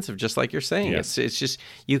expensive, just like you're saying. Yes. It's just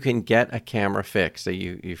you can get a camera fixed. So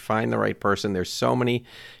you find the right person. There's so many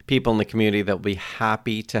people in the community that will be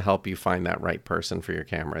happy to help you find that right person for your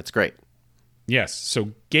camera. It's great. Yes.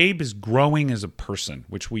 So Gabe is growing as a person,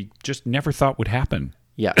 which we just never thought would happen.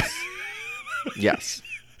 Yes. Yes.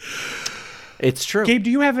 It's true. Gabe,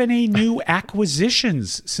 do you have any new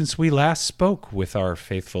acquisitions since we last spoke with our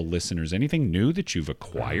faithful listeners? Anything new that you've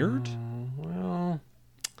acquired? Well,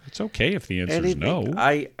 it's okay if the answer is no.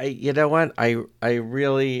 I you know what? I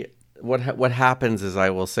really what happens is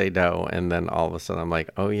I will say no, and then all of a sudden I'm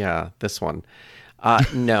like, oh yeah, this one.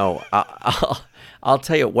 No, I'll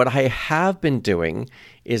tell you what I have been doing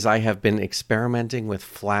is I have been experimenting with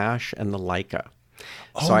flash and the Leica.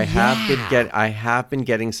 So I have been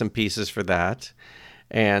getting some pieces for that,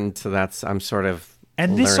 and so I'm sort of.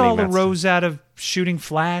 And this all arose out of shooting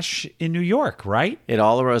flash in New York, right? It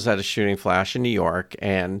all arose out of shooting flash in New York,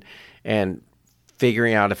 and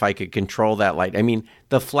figuring out if I could control that light. I mean,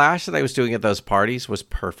 the flash that I was doing at those parties was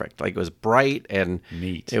perfect. Like, it was bright and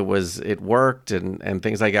neat. It worked and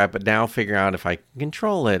things like that. But now figuring out if I can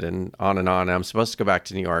control it and on. And I'm supposed to go back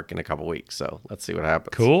to New York in a couple weeks, so let's see what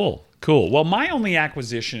happens. Cool. Well, my only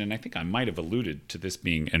acquisition, and I think I might have alluded to this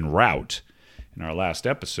being en route in our last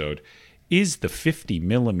episode, is the 50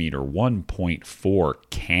 millimeter 1.4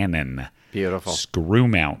 Canon. Beautiful. Screw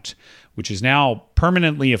mount, which is now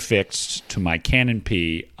permanently affixed to my Canon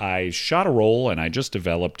P. I shot a roll and I just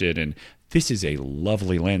developed it, and this is a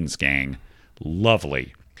lovely lens, gang.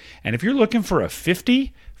 Lovely. And if you're looking for a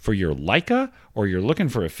 50 for your Leica, or you're looking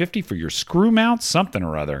for a 50 for your screw mount, something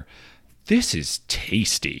or other, this is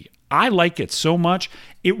tasty. I like it so much.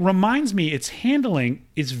 It reminds me, its handling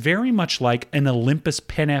is very much like an Olympus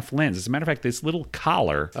Pen F lens. As a matter of fact, this little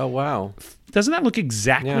collar. Oh, wow. Doesn't that look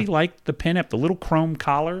exactly like the Pen F? The little chrome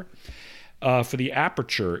collar for the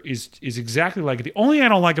aperture is exactly like it. The only thing I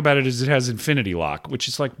don't like about it is it has infinity lock, which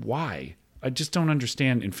is like, why? I just don't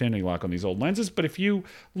understand infinity lock on these old lenses. But if you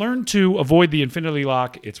learn to avoid the infinity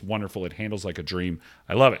lock, it's wonderful. It handles like a dream.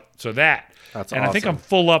 I love it. So that's awesome. I think I'm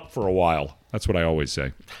full up for a while. That's what I always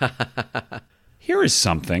say. Here is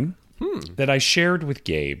something that I shared with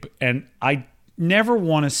Gabe, and I never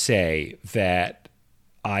want to say that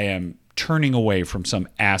I am turning away from some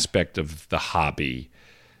aspect of the hobby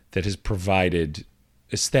that has provided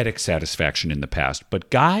aesthetic satisfaction in the past. But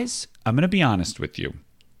guys, I'm going to be honest with you.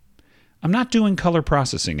 I'm not doing color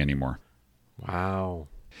processing anymore. Wow.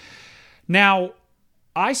 Now,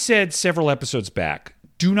 I said several episodes back,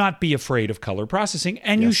 do not be afraid of color processing,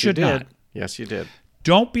 and you should not. Yes, you did.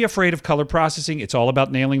 Don't be afraid of color processing. It's all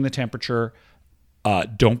about nailing the temperature.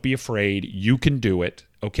 Don't be afraid. You can do it,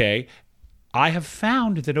 okay? I have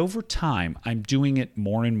found that over time, I'm doing it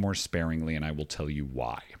more and more sparingly, and I will tell you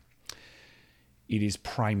why. It is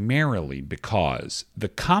primarily because the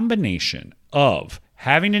combination of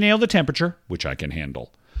having to nail the temperature, which I can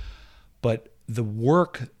handle, but the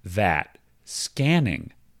work that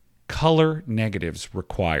scanning color negatives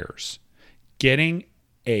requires, getting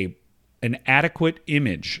an adequate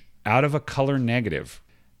image out of a color negative,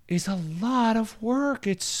 is a lot of work.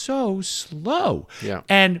 It's so slow. Yeah.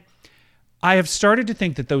 And I have started to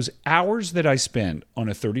think that those hours that I spend on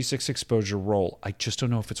a 36 exposure roll, I just don't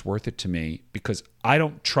know if it's worth it to me because I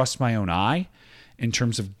don't trust my own eye in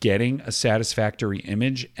terms of getting a satisfactory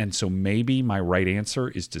image. And so maybe my right answer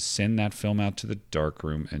is to send that film out to the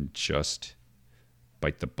darkroom and just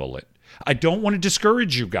bite the bullet. I don't want to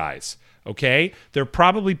discourage you guys, okay? There are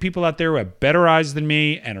probably people out there who have better eyes than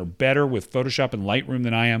me and are better with Photoshop and Lightroom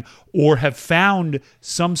than I am, or have found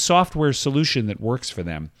some software solution that works for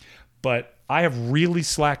them. But I have really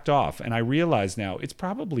slacked off, and I realize now it's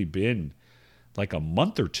probably been like a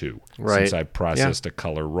month or two since I processed a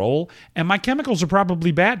color roll, and my chemicals are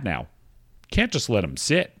probably bad now. Can't just let them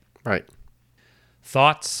sit. Right.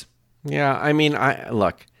 Thoughts? Yeah, I mean,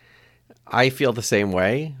 I feel the same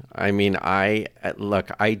way. I mean, I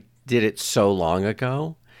did it so long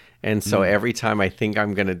ago, and so every time I think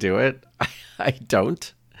I'm going to do it, I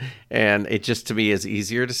don't. And it just, to me, is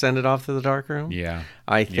easier to send it off to the darkroom. Yeah.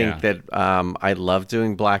 I think that I love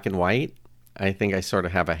doing black and white. I think I sort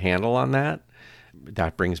of have a handle on that.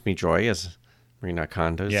 That brings me joy, as Marina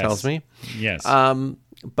Kondo tells me. Yes.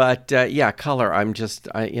 But color, I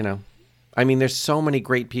mean, there's so many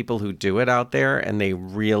great people who do it out there, and they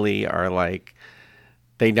really are like,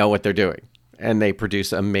 they know what they're doing. And they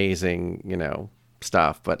produce amazing,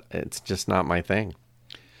 stuff, but it's just not my thing.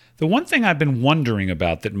 The one thing I've been wondering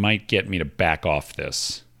about that might get me to back off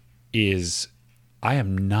this is I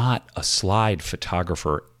am not a slide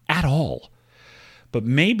photographer at all. But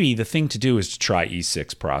maybe the thing to do is to try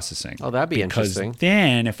E6 processing. Oh, that'd be interesting. Because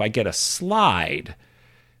then if I get a slide,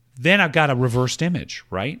 then I've got a reversed image,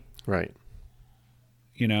 right? Right.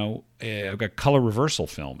 I've got color reversal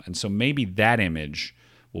film. And so maybe that image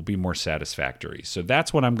will be more satisfactory. So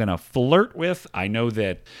that's what I'm going to flirt with. I know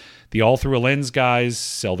that the All Through a Lens guys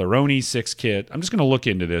sell their own E6 kit. I'm just going to look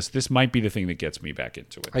into this. This might be the thing that gets me back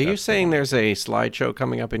into it. Are you saying there's a slideshow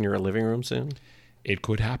coming up in your living room soon? It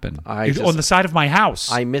could happen. On the side of my house.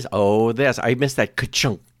 I miss that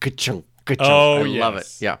ka-chunk, ka-chunk, ka-chunk. Oh, I love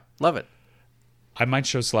it. Yeah, love it. I might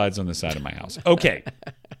show slides on the side of my house. Okay,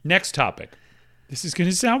 next topic. This is going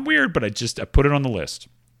to sound weird, but I put it on the list.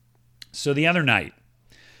 So the other night,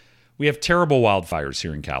 we have terrible wildfires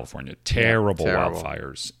here in California. Terrible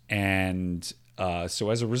wildfires. And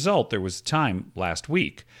so as a result, there was a time last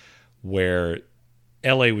week where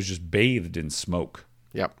LA was just bathed in smoke.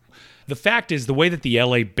 Yep. The fact is, the way that the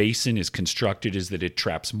LA basin is constructed is that it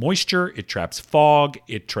traps moisture, it traps fog,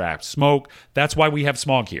 it traps smoke. That's why we have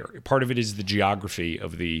smog here. Part of it is the geography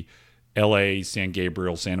of the LA, San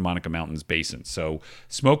Gabriel, Santa Monica Mountains basin. So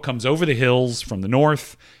smoke comes over the hills from the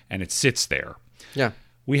north, and it sits there. Yeah.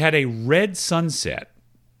 We had a red sunset.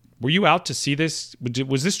 Were you out to see this?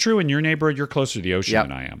 Was this true in your neighborhood? You're closer to the ocean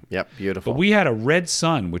than I am. Yep, beautiful. But we had a red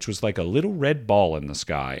sun, which was like a little red ball in the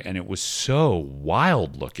sky, and it was so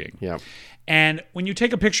wild looking. Yep. And when you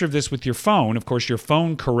take a picture of this with your phone, of course, your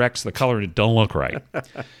phone corrects the color and it don't look right.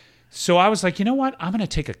 So I was like, you know what? I'm going to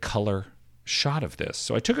take a color shot of this.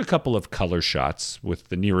 So I took a couple of color shots with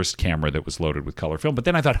the nearest camera that was loaded with color film. But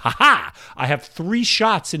then I thought, I have 3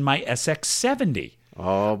 shots in my SX70.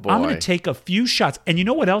 Oh, boy. I'm going to take a few shots. And you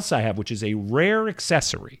know what else I have, which is a rare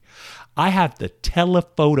accessory? I have the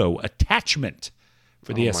telephoto attachment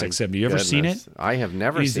for the SX70. You ever seen it? I have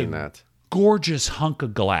never seen that. Gorgeous hunk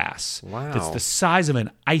of glass. Wow. That's the size of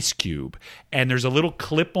an ice cube. And there's a little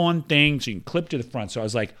clip-on thing so you can clip to the front. So I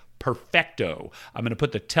was like, perfecto. I'm going to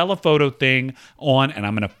put the telephoto thing on and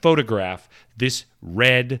I'm going to photograph this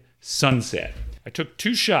red sunset. I took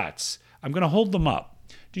 2 shots. I'm going to hold them up.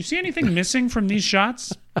 Do you see anything missing from these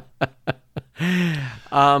shots?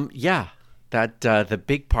 Yeah. That the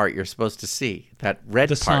big part you're supposed to see. That red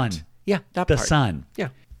the part. Sun. Yeah, that the part. sun. Yeah.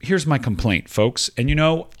 Here's my complaint, folks. And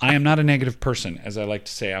I am not a negative person. As I like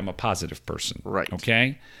to say, I'm a positive person. Right.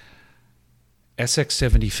 Okay?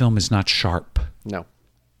 SX70 film is not sharp. No.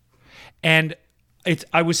 And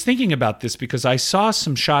I was thinking about this because I saw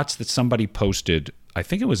some shots that somebody posted, I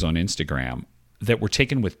think it was on Instagram, that were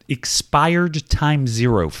taken with expired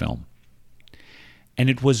time-0 film. And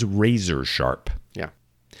it was razor sharp. Yeah.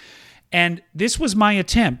 And this was my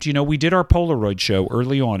attempt. We did our Polaroid show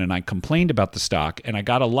early on, and I complained about the stock, and I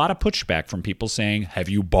got a lot of pushback from people saying, have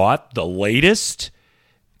you bought the latest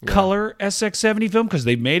color SX70 film? Because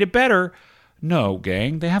they've made it better. No,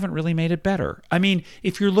 gang, they haven't really made it better. I mean,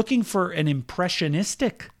 if you're looking for an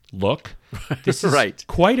impressionistic look, this is right.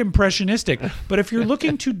 Quite impressionistic. But if you're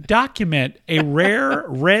looking to document a rare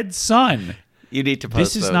red sun, you need to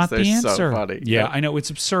post this is those. not They're the answer. So funny. Yeah, I know, it's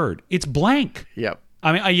absurd. It's blank. Yep.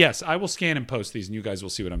 I mean, yes, I will scan and post these, and you guys will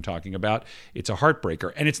see what I'm talking about. It's a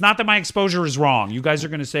heartbreaker. And it's not that my exposure is wrong. You guys are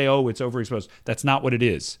going to say, oh, it's overexposed. That's not what it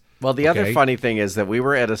is. Well, the other funny thing is that we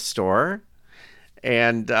were at a store,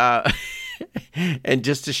 and and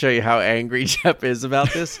just to show you how angry Jeff is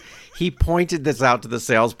about this, he pointed this out to the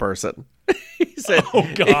salesperson. He said, oh,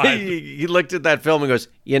 God. He looked at that film and goes,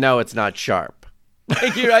 it's not sharp.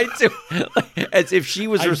 Like, you're right, too. As if she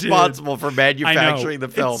was responsible for manufacturing the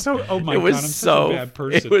film. Oh my God, I'm such a bad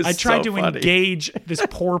person. I tried to engage this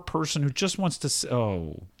poor person who just wants to.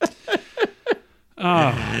 Oh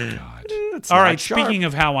my God! All right. Sharp. Speaking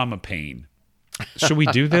of how I'm a pain, should we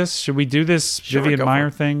do this? Should we do this Vivian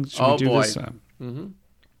Maier thing? Should we do this?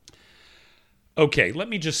 Okay, let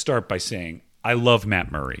me just start by saying I love Matt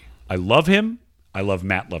Murray. I love him. I love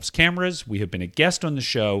Matt Loves Cameras. We have been a guest on the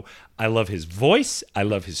show. I love his voice. I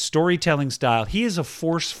love his storytelling style. He is a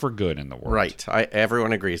force for good in the world. Right.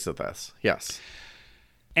 Everyone agrees with this. Yes.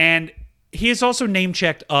 And he has also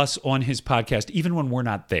name-checked us on his podcast, even when we're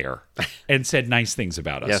not there, and said nice things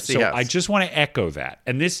about us. Yes, he has. I just want to echo that.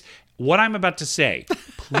 And what I'm about to say,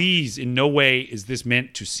 please, in no way is this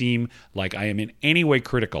meant to seem like I am in any way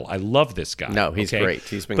critical. I love this guy. No, he's great.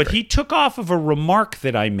 He's been great. But he took off of a remark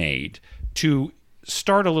that I made to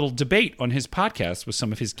start a little debate on his podcast with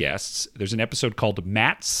some of his guests. There's an episode called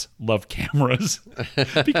Matt's Love Cameras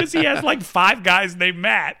because he has like 5 guys named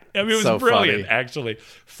Matt. I mean, it was so brilliant, actually.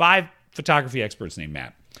 5 photography experts named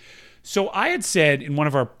Matt. So I had said in one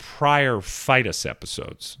of our prior Fight Us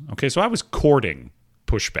episodes, okay, so I was courting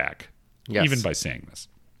pushback, even by saying this,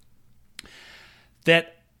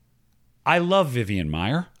 that I love Vivian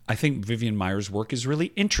Maier. I think Vivian Maier's work is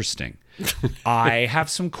really interesting. I have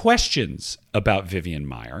some questions about Vivian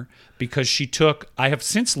Maier because I have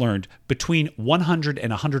since learned, between 100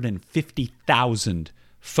 and 150,000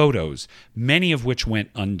 photos, many of which went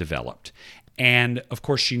undeveloped. And, of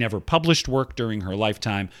course, she never published work during her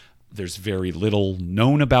lifetime. There's very little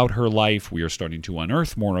known about her life. We are starting to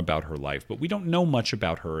unearth more about her life, but we don't know much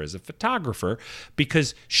about her as a photographer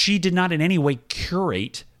because she did not in any way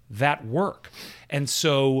curate that work. And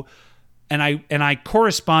so, and I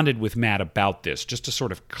corresponded with Matt about this just to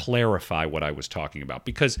sort of clarify what I was talking about,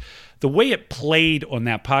 because the way it played on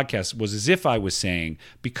that podcast was as if I was saying,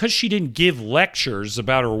 because she didn't give lectures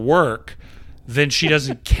about her work, then she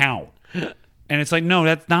doesn't count. And it's like, no,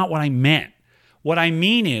 that's not what I meant. What I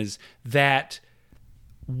mean is that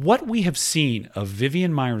what we have seen of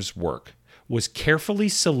Vivian Maier's work was carefully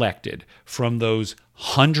selected from those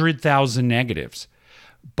 100,000 negatives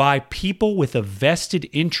by people with a vested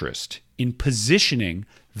interest in positioning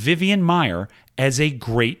Vivian Maier as a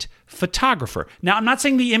great photographer. Now, I'm not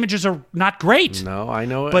saying the images are not great. No, I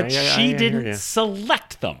know. But she didn't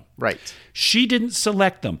select them. Right. She didn't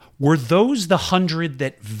select them. Were those the 100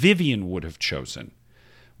 that Vivian would have chosen?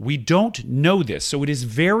 We don't know this, so it is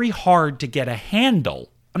very hard to get a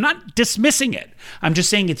handle. I'm not dismissing it. I'm just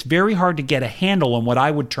saying it's very hard to get a handle on what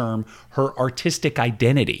I would term her artistic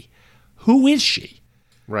identity. Who is she?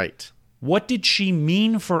 Right. What did she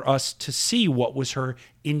mean for us to see? What was her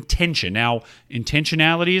intention? Now,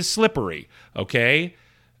 intentionality is slippery, okay?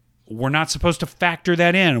 We're not supposed to factor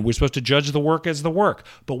that in. We're supposed to judge the work as the work.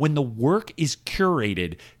 But when the work is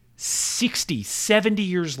curated 60, 70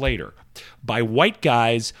 years later by white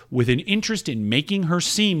guys with an interest in making her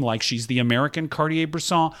seem like she's the American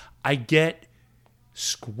Cartier-Bresson, I get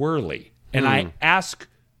squirrely. And I ask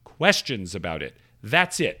questions about it.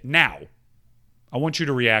 That's it. Now, I want you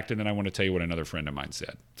to react, and then I want to tell you what another friend of mine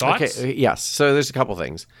said. Thoughts? Okay, yes. So there's a couple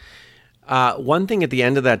things. One thing at the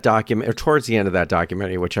end of that document, or towards the end of that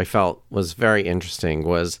documentary, which I felt was very interesting,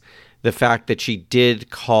 was the fact that she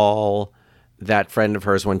did call that friend of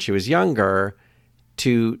hers when she was younger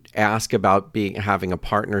to ask about having a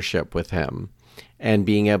partnership with him and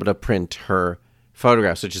being able to print her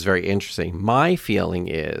photographs, which is very interesting. My feeling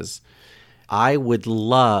is I would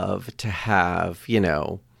love to have,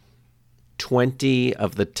 20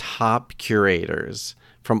 of the top curators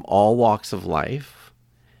from all walks of life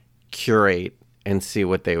curate and see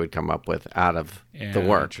what they would come up with out of the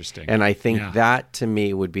work. Interesting. And I think that, to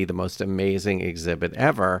me, would be the most amazing exhibit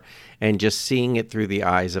ever. And just seeing it through the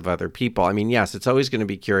eyes of other people. I mean, yes, it's always going to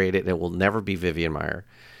be curated. It will never be Vivian Maier.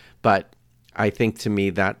 But I think, to me,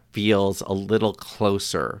 that feels a little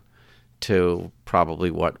closer to probably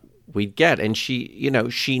what we'd get. And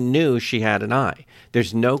she knew she had an eye.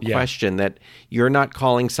 There's no question that you're not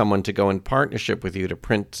calling someone to go in partnership with you to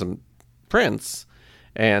print some prints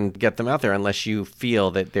and get them out there unless you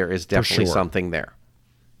feel that there is definitely something there.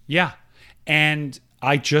 Yeah. And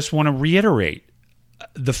I just want to reiterate,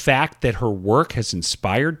 the fact that her work has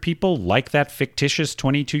inspired people like that fictitious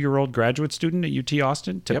 22-year-old graduate student at UT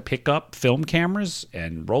Austin to pick up film cameras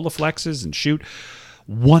and Rolleiflexes and shoot.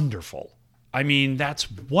 Wonderful. I mean,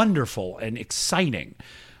 that's wonderful and exciting.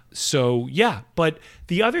 So, yeah. But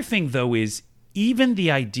the other thing, though, is even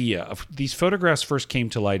the idea of these photographs first came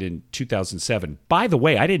to light in 2007. By the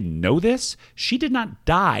way, I didn't know this. She did not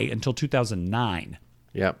die until 2009.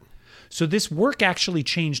 Yep. So this work actually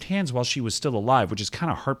changed hands while she was still alive, which is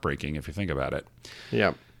kind of heartbreaking if you think about it.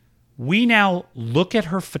 Yep. We now look at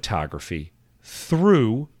her photography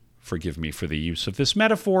through, forgive me for the use of this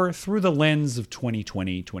metaphor, through the lens of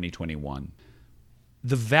 2020, 2021.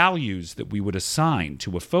 The values that we would assign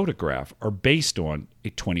to a photograph are based on a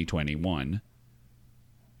 2021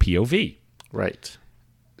 POV. Right.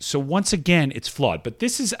 So once again, it's flawed. But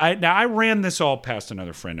this is, I ran this all past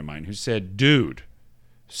another friend of mine who said, dude,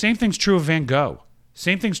 same thing's true of Van Gogh.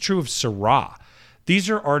 Same thing's true of Seurat. These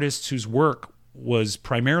are artists whose work was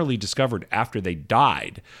primarily discovered after they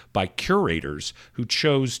died by curators who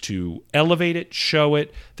chose to elevate it, show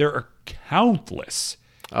it. There are countless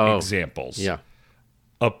examples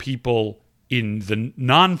of people in the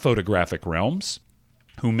non-photographic realms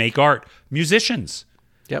who make art. Musicians.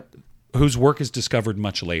 Yep. Whose work is discovered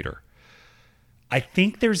much later. I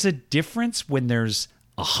think there's a difference when there's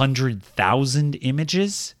 100,000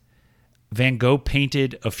 images. Van Gogh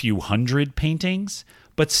painted a few hundred paintings,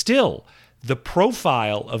 but still, the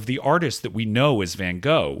profile of the artist that we know as Van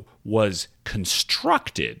Gogh was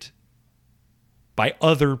constructed by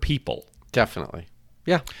other people. Definitely.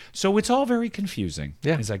 Yeah. So it's all very confusing.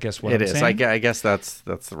 Yeah. Is I guess what I'm saying. It is. I guess that's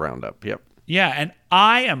the roundup. Yep. Yeah, and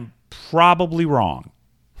I am probably wrong.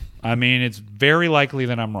 I mean, it's very likely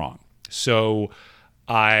that I'm wrong. So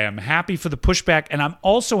I am happy for the pushback, and I'm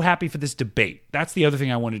also happy for this debate. That's the other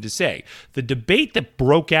thing I wanted to say. The debate that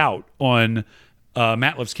broke out on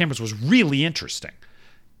Matt Love's campus was really interesting.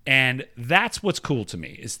 And that's what's cool to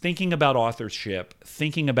me, is thinking about authorship,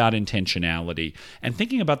 thinking about intentionality, and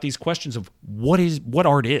thinking about these questions of what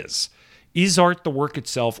art is. Is art the work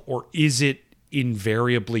itself, or is it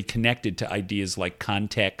invariably connected to ideas like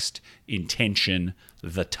context, intention,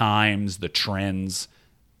 the times, the trends?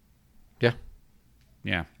 Yeah.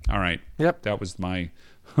 Yeah. All right. Yep. That was my...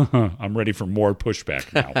 I'm ready for more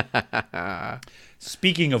pushback now.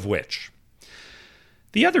 Speaking of which,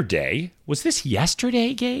 the other day, was this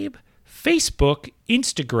yesterday, Gabe? Facebook,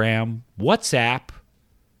 Instagram, WhatsApp,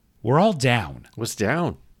 we're all down. Was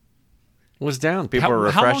down. People were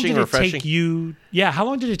refreshing. How long did it take you? Yeah, how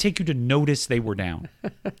long did it take you to notice they were down?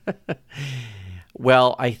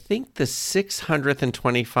 Well, I think the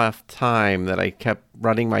 625th time that I kept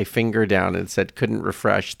running my finger down and said couldn't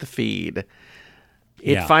refresh the feed,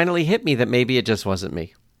 it finally hit me that maybe it just wasn't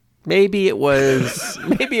me. Maybe it was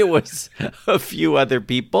a few other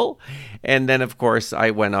people. And then, of course,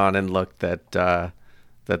 I went on and looked that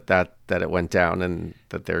it went down and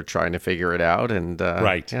that they're trying to figure it out. And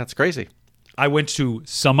right. Yeah, it's crazy. I went to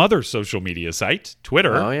some other social media site,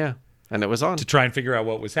 Twitter. Oh, yeah. And it was on. To try and figure out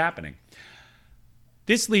what was happening.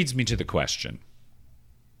 This leads me to the question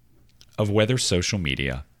of whether social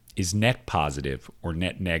media is net positive or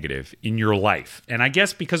net negative in your life. And I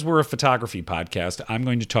guess because we're a photography podcast, I'm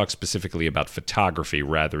going to talk specifically about photography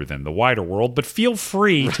rather than the wider world, but feel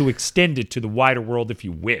free to extend it to the wider world if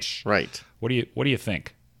you wish. Right. What do you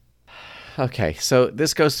think? Okay, so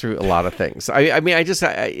this goes through a lot of things. I mean,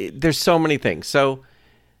 there's so many things. So,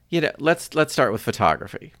 let's start with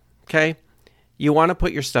photography. Okay? You want to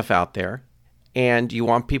put your stuff out there and you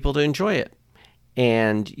want people to enjoy it.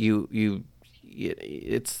 And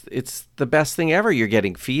it's the best thing ever. You're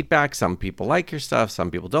getting feedback. Some people like your stuff,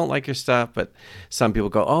 some people don't like your stuff, but some people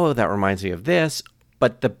go, "Oh, that reminds me of this."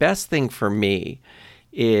 But the best thing for me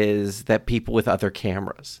is that people with other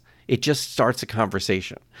cameras, it just starts a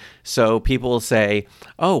conversation. So people will say,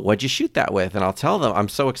 "Oh, what'd you shoot that with?" And I'll tell them, I'm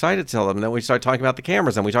so excited to tell them. And then we start talking about the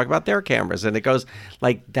cameras and we talk about their cameras, and it goes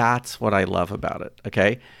like, that's what I love about it.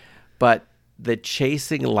 Okay. But the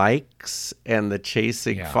chasing likes and the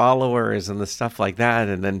chasing followers and the stuff like that,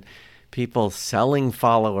 and then people selling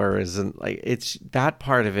followers, and like, it's that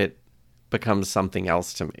part of it becomes something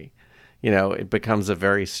else to me. It becomes a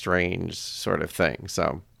very strange sort of thing.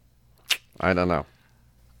 So I don't know.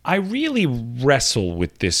 I really wrestle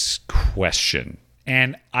with this question,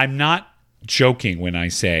 and I'm not joking when I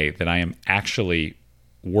say that I am actually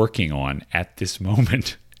working on, at this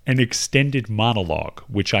moment, an extended monologue,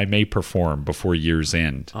 which I may perform before year's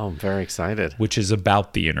end. Oh, I'm very excited. Which is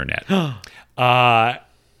about the internet. That's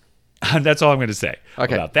all I'm going to say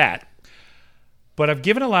about that. But I've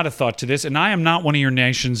given a lot of thought to this, and I am not one of your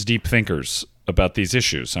nation's deep thinkers, about these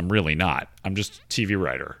issues. I'm really not. I'm just a TV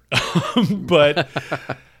writer. But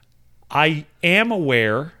I am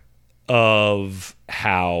aware of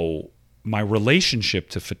how my relationship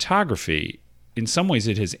to photography, in some ways,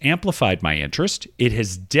 it has amplified my interest. It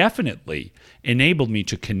has definitely enabled me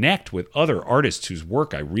to connect with other artists whose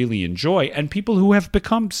work I really enjoy and people who have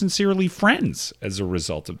become sincerely friends as a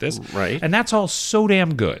result of this. Right. And that's all so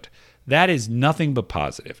damn good. That is nothing but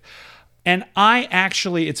positive. And I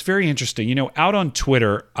actually, it's very interesting, out on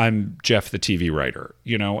Twitter, I'm Jeff the TV writer,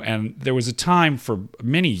 and there was a time for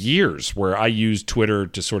many years where I used Twitter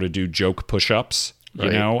to sort of do joke push-ups.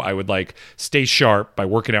 Right. I would stay sharp by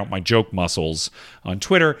working out my joke muscles on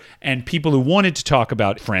Twitter. And people who wanted to talk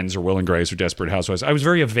about Friends or Will and Grace or Desperate Housewives, I was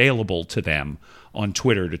very available to them on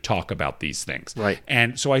Twitter to talk about these things. Right.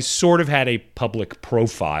 And so I sort of had a public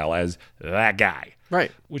profile as that guy.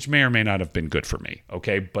 Right. Which may or may not have been good for me.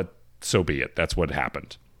 Okay. But so be it. That's what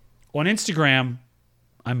happened. On Instagram,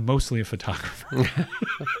 I'm mostly a photographer.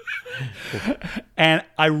 And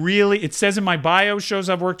it says in my bio shows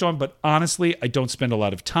I've worked on, but honestly, I don't spend a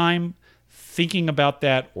lot of time thinking about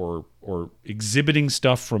that or exhibiting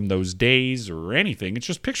stuff from those days or anything. It's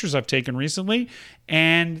just pictures I've taken recently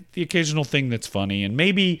and the occasional thing that's funny. And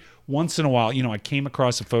maybe once in a while, I came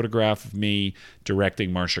across a photograph of me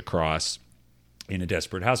directing Marcia Cross in a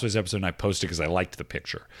Desperate Housewives episode, and I posted because I liked the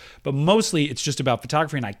picture. But mostly it's just about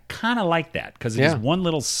photography, and I kind of like that because it is one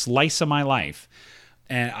little slice of my life,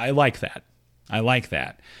 and I like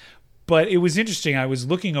that. But it was interesting. I was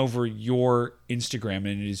looking over your Instagram,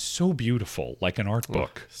 and it is so beautiful, like an art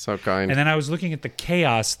book. So kind. And then I was looking at the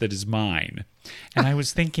chaos that is mine, and I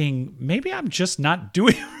was thinking, maybe I'm just not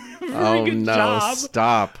doing a very good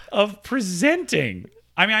job of presenting.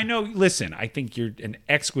 I mean, I know, listen, I think you're an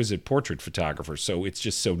exquisite portrait photographer, so it's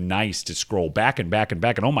just so nice to scroll back and back and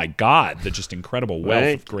back, and oh my God, the just incredible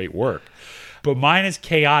wealth of great work. But mine is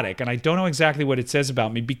chaotic, and I don't know exactly what it says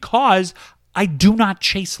about me because I do not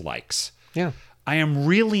chase likes. Yeah. I am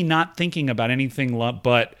really not thinking about anything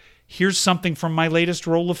but here's something from my latest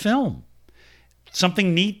roll of film.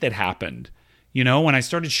 Something neat that happened. When I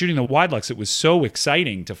started shooting the wide lux, it was so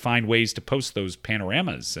exciting to find ways to post those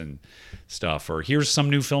panoramas and stuff. Or here's some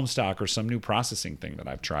new film stock or some new processing thing that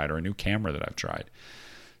I've tried or a new camera that I've tried.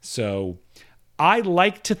 So I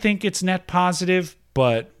like to think it's net positive,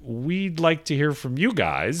 but we'd like to hear from you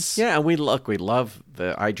guys. Yeah, and we love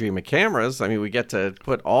the I Dream of Cameras. I mean, we get to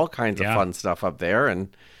put all kinds of fun stuff up there,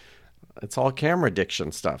 and it's all camera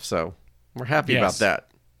addiction stuff. So we're happy about that.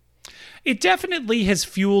 It definitely has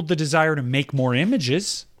fueled the desire to make more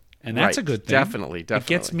images, and that's a good thing. Definitely. It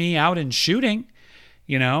gets me out and shooting.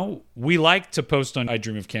 We like to post on I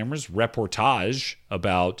Dream of Cameras reportage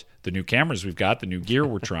about the new cameras we've got, the new gear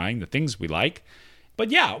we're trying, the things we like.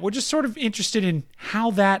 But yeah, we're just sort of interested in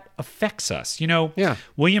how that affects us.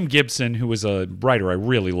 William Gibson, who was a writer I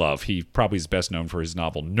really love, he probably is best known for his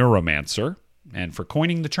novel Neuromancer and for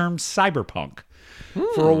coining the term cyberpunk.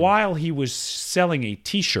 For a while, he was selling a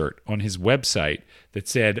T-shirt on his website that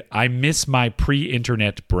said, "I miss my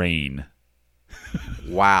pre-internet brain."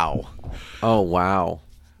 Wow. Oh, wow.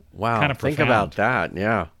 Kind of profound. Think about that,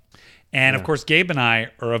 yeah. And, of course, Gabe and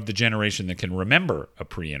I are of the generation that can remember a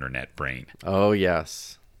pre-internet brain. Oh,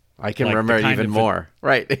 yes. I can remember it even more.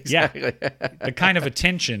 Right, exactly. Yeah, the kind of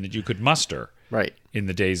attention that you could muster in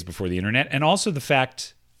the days before the internet, and also the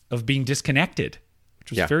fact of being disconnected,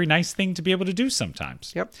 which was a very nice thing to be able to do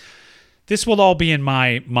sometimes. Yep. This will all be in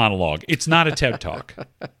my monologue. It's not a TED Talk,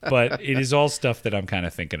 but it is all stuff that I'm kind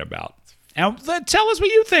of thinking about. Now, tell us what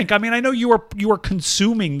you think. I mean, I know you are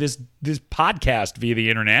consuming this podcast via the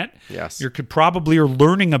internet. Yes. You probably are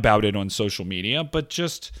learning about it on social media, but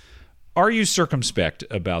just are you circumspect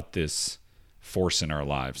about this force in our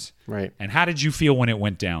lives? Right. And how did you feel when it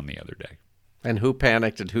went down the other day? And who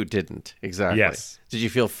panicked and who didn't? Exactly. Yes. Did you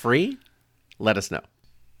feel free? Let us know.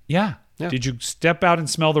 Yeah. Did you step out and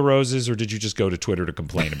smell the roses, or did you just go to Twitter to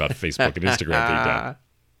complain about Facebook and Instagram being down?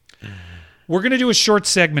 We're going to do a short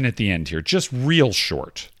segment at the end here, just real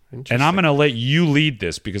short. And I'm going to let you lead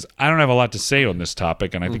this because I don't have a lot to say on this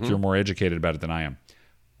topic, and I think you're more educated about it than I am.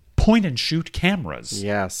 Point-and-shoot cameras.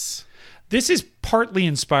 Yes. This is partly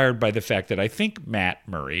inspired by the fact that I think Matt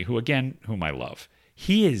Murray, whom I love,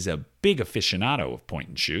 he is a big aficionado of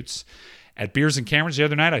point-and-shoots. At Beers and Cameras the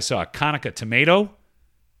other night, I saw a Konica tomato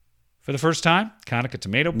for the first time. Konica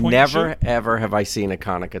tomato point-and-shoot. Never, ever have I seen a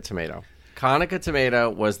Konica tomato. Konica tomato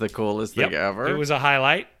was the coolest thing ever. It was a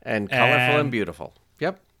highlight. And colorful and beautiful.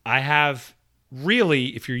 Yep. I have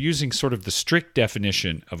really, if you're using sort of the strict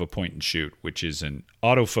definition of a point and shoot, which is an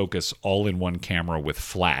autofocus all-in-one camera with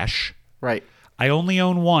flash. Right. I only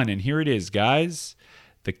own one, and here it is, guys.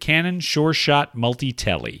 the Canon SureShot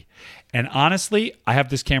Multi-Tele. And honestly, I have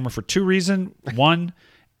this camera for 2 reasons. 1,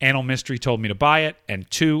 Anal Mystery told me to buy it. And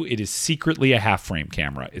 2, it is secretly a half-frame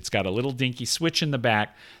camera. It's got a little dinky switch in the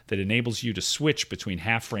back that enables you to switch between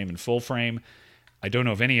half-frame and full-frame. I don't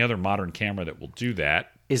know of any other modern camera that will do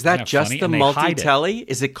that. Is that just the multi-tele?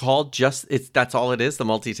 Is it called that's all it is, the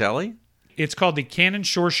multi-tele? It's called the Canon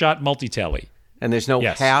SureShot Multi-Tele. And there's no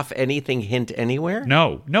half anything hint anywhere?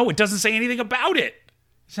 No, it doesn't say anything about it.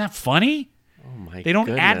 Isn't that funny? Oh my god. They don't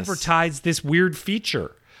advertise this weird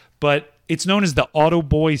feature. But it's known as the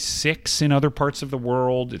Autoboy 6 in other parts of the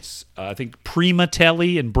world. It's, I think, Prima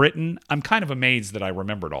Tele in Britain. I'm kind of amazed that I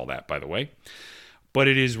remembered all that, by the way. But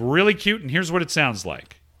it is really cute, and here's what it sounds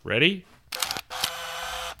like. Ready?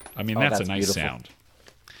 I mean, that's a nice beautiful sound.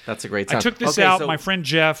 That's a great sound. I took this out. My friend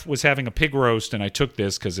Jeff was having a pig roast, and I took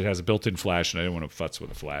this because it has a built-in flash, and I didn't want to futz with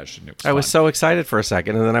a flash. And I was so excited for a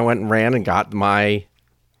second, and then I went and ran and got my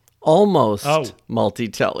almost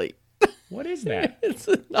multi-tele. What is that? It's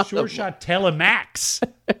SureShot Telemax.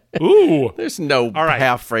 Ooh. There's no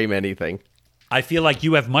half-frame anything. I feel like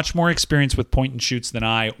you have much more experience with point-and-shoots than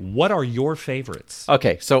I. What are your favorites?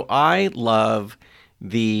 Okay, so I love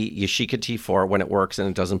the Yashica T4 when it works and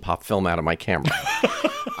it doesn't pop film out of my camera.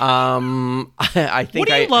 I think. What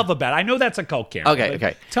do you love about it? I know that's a cult camera.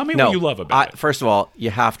 Okay. Tell me what you love about it. First of all,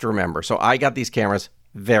 you have to remember. So I got these cameras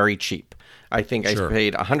very cheap. I think I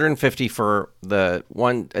paid $150 for the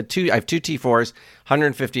one. I have 2 T4s.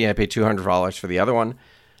 $150. I paid $200 for the other one.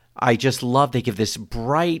 I just love. They give this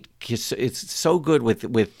bright. It's so good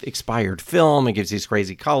with expired film. It gives these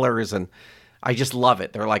crazy colors, and I just love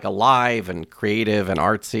it. They're like alive and creative and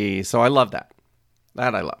artsy. So I love that.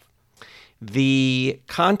 That I love. The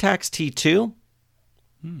Contax T2,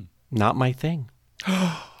 not my thing.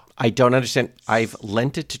 I don't understand. I've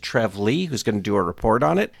lent it to Trev Lee, who's going to do a report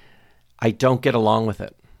on it. I don't get along with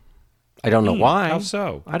it. I don't know why. How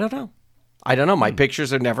so? I don't know. My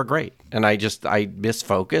pictures are never great. And I miss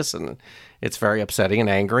focus, and it's very upsetting and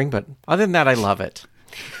angering. But other than that, I love it.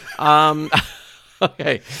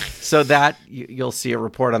 Okay. So that, you'll see a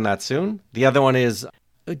report on that soon. The other one is,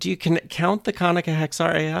 do you count the Konica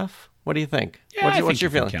Hexar AF? What do you think? Yeah, what's your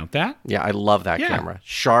feeling? Count that. Yeah, I love that camera.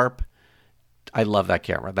 Sharp. I love that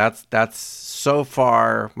camera. That's so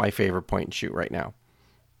far my favorite point and shoot right now.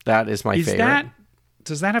 That is my favorite.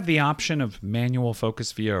 Does that have the option of manual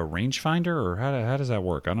focus via a rangefinder, or how does that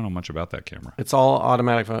work? I don't know much about that camera. It's all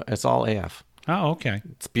automatic. It's all AF. Oh, okay.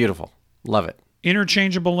 It's beautiful. Love it.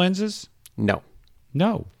 Interchangeable lenses? No.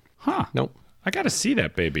 Huh. Nope. I got to see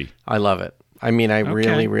that baby. I love it. I mean, I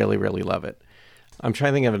really, really, really love it. I'm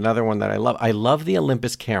trying to think of another one that I love. I love the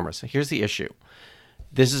Olympus cameras. Here's the issue.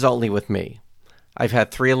 This is only with me. I've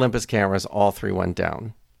had 3 Olympus cameras. All 3 went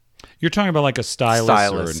down. You're talking about like a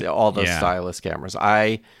stylus. All those stylus cameras.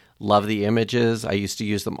 I love the images. I used to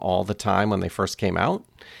use them all the time when they first came out.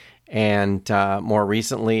 And more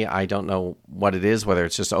recently, I don't know what it is, whether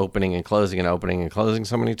it's just opening and closing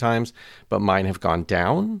so many times, but mine have gone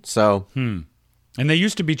down. So, And they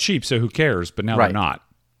used to be cheap, so who cares? But now they're not.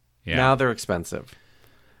 Yeah. Now they're expensive.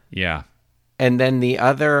 Yeah. And then the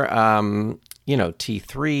other,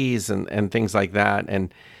 T3s and things like that.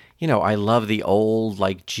 And, I love the old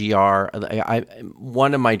like GR.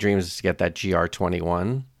 One of my dreams is to get that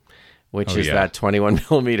GR21. Which is that 21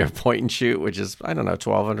 millimeter point and shoot, which is, I don't know,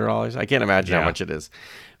 $1,200. I can't imagine how much it is.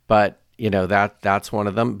 But, that's one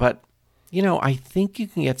of them. But, I think you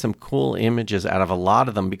can get some cool images out of a lot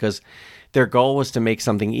of them because their goal was to make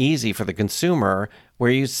something easy for the consumer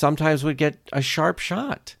where you sometimes would get a sharp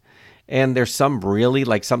shot. And there's some really,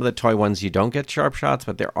 like some of the toy ones, you don't get sharp shots,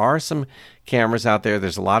 but there are some cameras out there.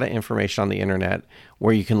 There's a lot of information on the internet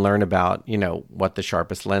where you can learn about, what the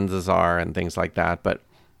sharpest lenses are and things like that. But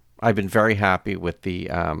I've been very happy with the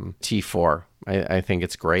T4. I think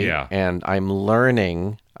it's great. Yeah. And I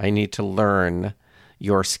need to learn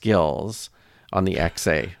your skills on the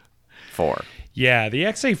XA4. Yeah, the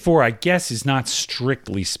XA4, I guess, is not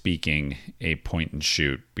strictly speaking a point and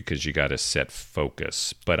shoot because you got to set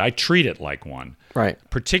focus. But I treat it like one. Right.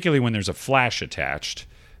 Particularly when there's a flash attached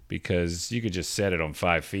because you could just set it on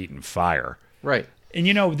 5 feet and fire. Right.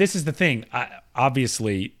 And, this is the thing.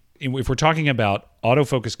 Obviously, if we're talking about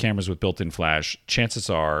autofocus cameras with built-in flash, chances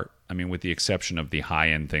are, with the exception of the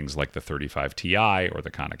high-end things like the 35 Ti or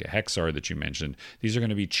the Konica Hexar that you mentioned, these are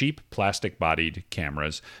going to be cheap plastic-bodied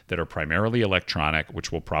cameras that are primarily electronic,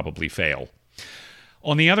 which will probably fail.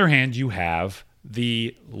 On the other hand, you have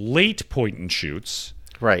the late point-and-shoots.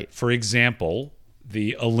 Right. For example,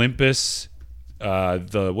 the Olympus,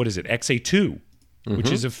 XA2.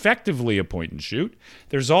 which is effectively a point and shoot.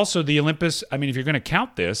 There's also the Olympus, I mean, if you're going to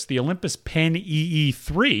count this, the Olympus Pen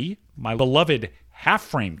EE3, my beloved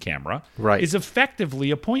half-frame camera, is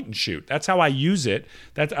effectively a point and shoot. That's how I use it.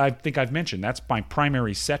 That I think I've mentioned. That's my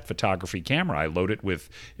primary set photography camera. I load it with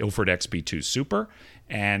Ilford XB2 Super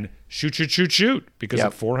and shoot, because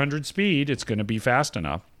at 400 speed, it's going to be fast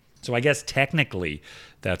enough. So I guess technically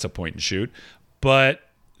that's a point and shoot. But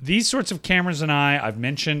these sorts of cameras I've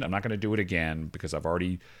mentioned, I'm not going to do it again because I've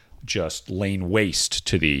already just lain waste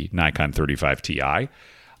to the Nikon 35 Ti.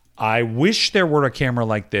 I wish there were a camera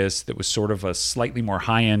like this that was sort of a slightly more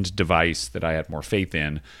high-end device that I had more faith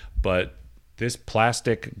in, but this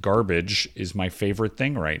plastic garbage is my favorite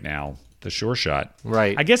thing right now, the Sure Shot.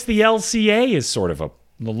 Right. I guess the LCA is sort of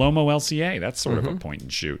the Lomo LCA, that's sort of a point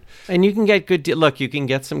and shoot. And you can get look, you can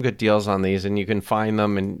get some good deals on these, and you can find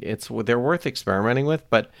them, and they're worth experimenting with.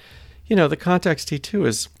 But the Contax T2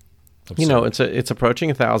 is, it's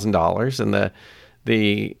approaching $1,000, and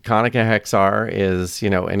the Konica XR is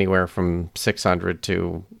anywhere from $600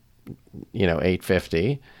 to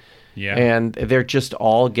 $850. Yeah, and they're just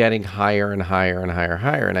all getting higher and higher and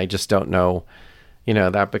higher, and I just don't know.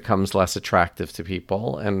 That becomes less attractive to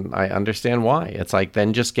people, and I understand why. It's like,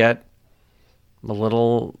 then just get a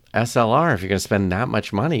little SLR. If you're going to spend that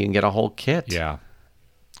much money, you can get a whole kit. Yeah.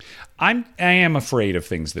 I am afraid of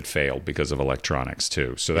things that fail because of electronics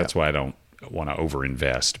too, so that's why I don't want to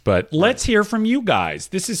overinvest. But let's hear from you guys.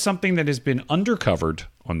 This is something that has been undercovered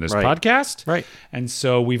on this podcast. Right. And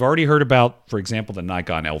so we've already heard about, for example, the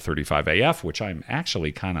Nikon L35AF, which I'm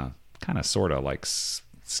actually kind of sort of like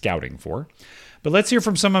scouting for. But let's hear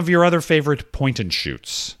from some of your other favorite point and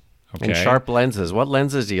shoots. Okay. And sharp lenses. What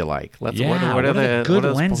lenses do you like? What are the good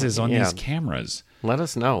lenses on these cameras? Let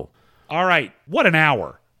us know. All right. What an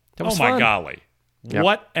hour. That was my fun. golly. Yep.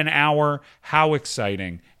 What an hour. How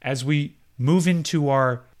exciting. As we move into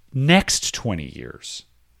our next 20 years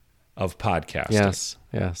of podcasting.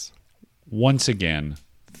 Yes. Once again,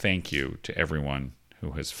 thank you to everyone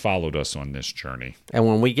who has followed us on this journey. And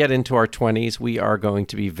when we get into our 20s, we are going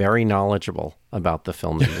to be very knowledgeable about the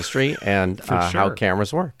film industry and how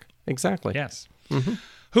cameras work. Exactly. Yes. Mm-hmm.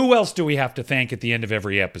 Who else do we have to thank at the end of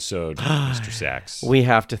every episode, Mr. Sachs? We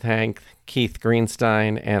have to thank Keith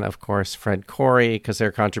Greenstein and, of course, Fred Corey, because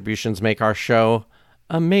their contributions make our show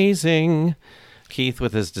amazing. Keith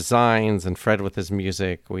with his designs and Fred with his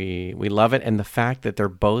music. We love it. And the fact that they're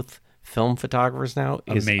both film photographers now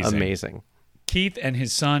is amazing. Keith and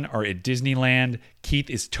his son are at Disneyland. Keith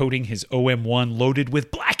is toting his OM1 loaded with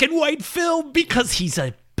black and white film because he's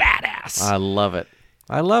a badass. I love it.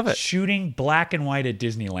 Shooting black and white at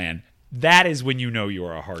Disneyland. That is when you know you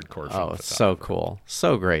are a hardcore film photographer. It's so cool.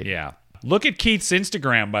 So great. Yeah. Look at Keith's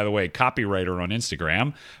Instagram, by the way. Copywriter on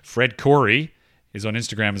Instagram. Fred Corey is on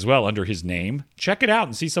Instagram as well under his name. Check it out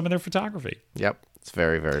and see some of their photography. Yep. It's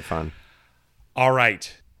very, very fun. All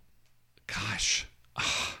right. Gosh.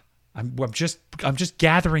 I'm just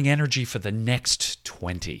gathering energy for the next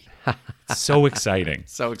 20. It's so exciting.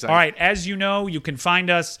 So exciting. All right. As you know, you can find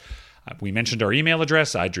us. We mentioned our email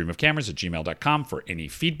address, idreamofcameras@gmail.com, for any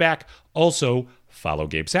feedback. Also, follow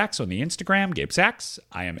Gabe Sachs on the Instagram, Gabe Sachs.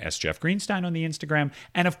 I am S. Jeff Greenstein on the Instagram.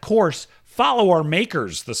 And of course, follow our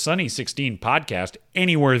makers, the Sunny 16 podcast,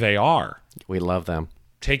 anywhere they are. We love them.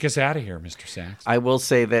 Take us out of here, Mr. Sachs. I will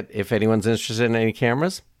say that if anyone's interested in any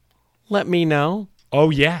cameras, let me know. Oh,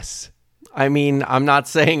 yes. I mean, I'm not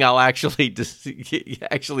saying I'll actually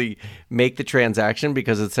make the transaction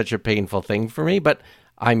because it's such a painful thing for me, but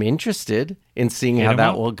I'm interested in seeing how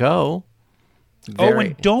that will go.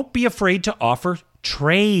 And don't be afraid to offer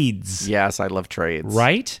trades. Yes, I love trades.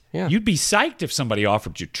 Right? Yeah. You'd be psyched if somebody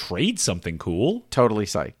offered you trade something cool. Totally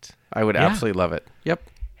psyched. I would absolutely love it. Yep.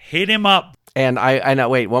 Hit him up. And I know,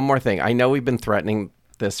 wait, one more thing. I know we've been threatening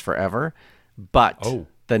this forever, but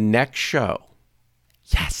the next show,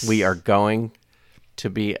 we are going to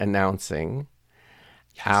be announcing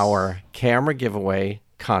our camera giveaway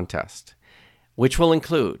contest, which will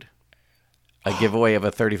include a giveaway of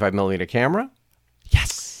a 35mm camera.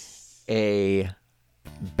 Yes. A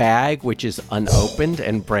bag, which is unopened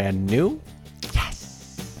and brand new.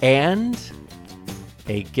 Yes. And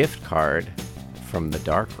a gift card from the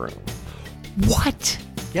dark room. What?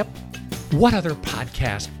 Yep. What other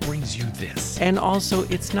podcast brings you this? And also,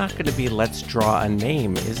 it's not going to be let's draw a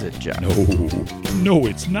name, is it, Jeff? No,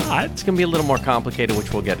 it's not. It's going to be a little more complicated,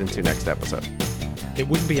 which we'll get into next episode. It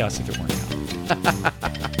wouldn't be us if it weren't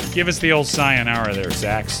us. Give us the old sayonara there,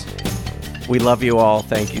 Sachs. We love you all.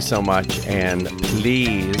 Thank you so much. And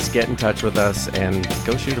please get in touch with us and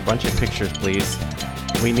go shoot a bunch of pictures, please.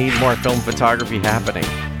 We need more film photography happening.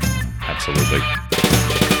 Absolutely.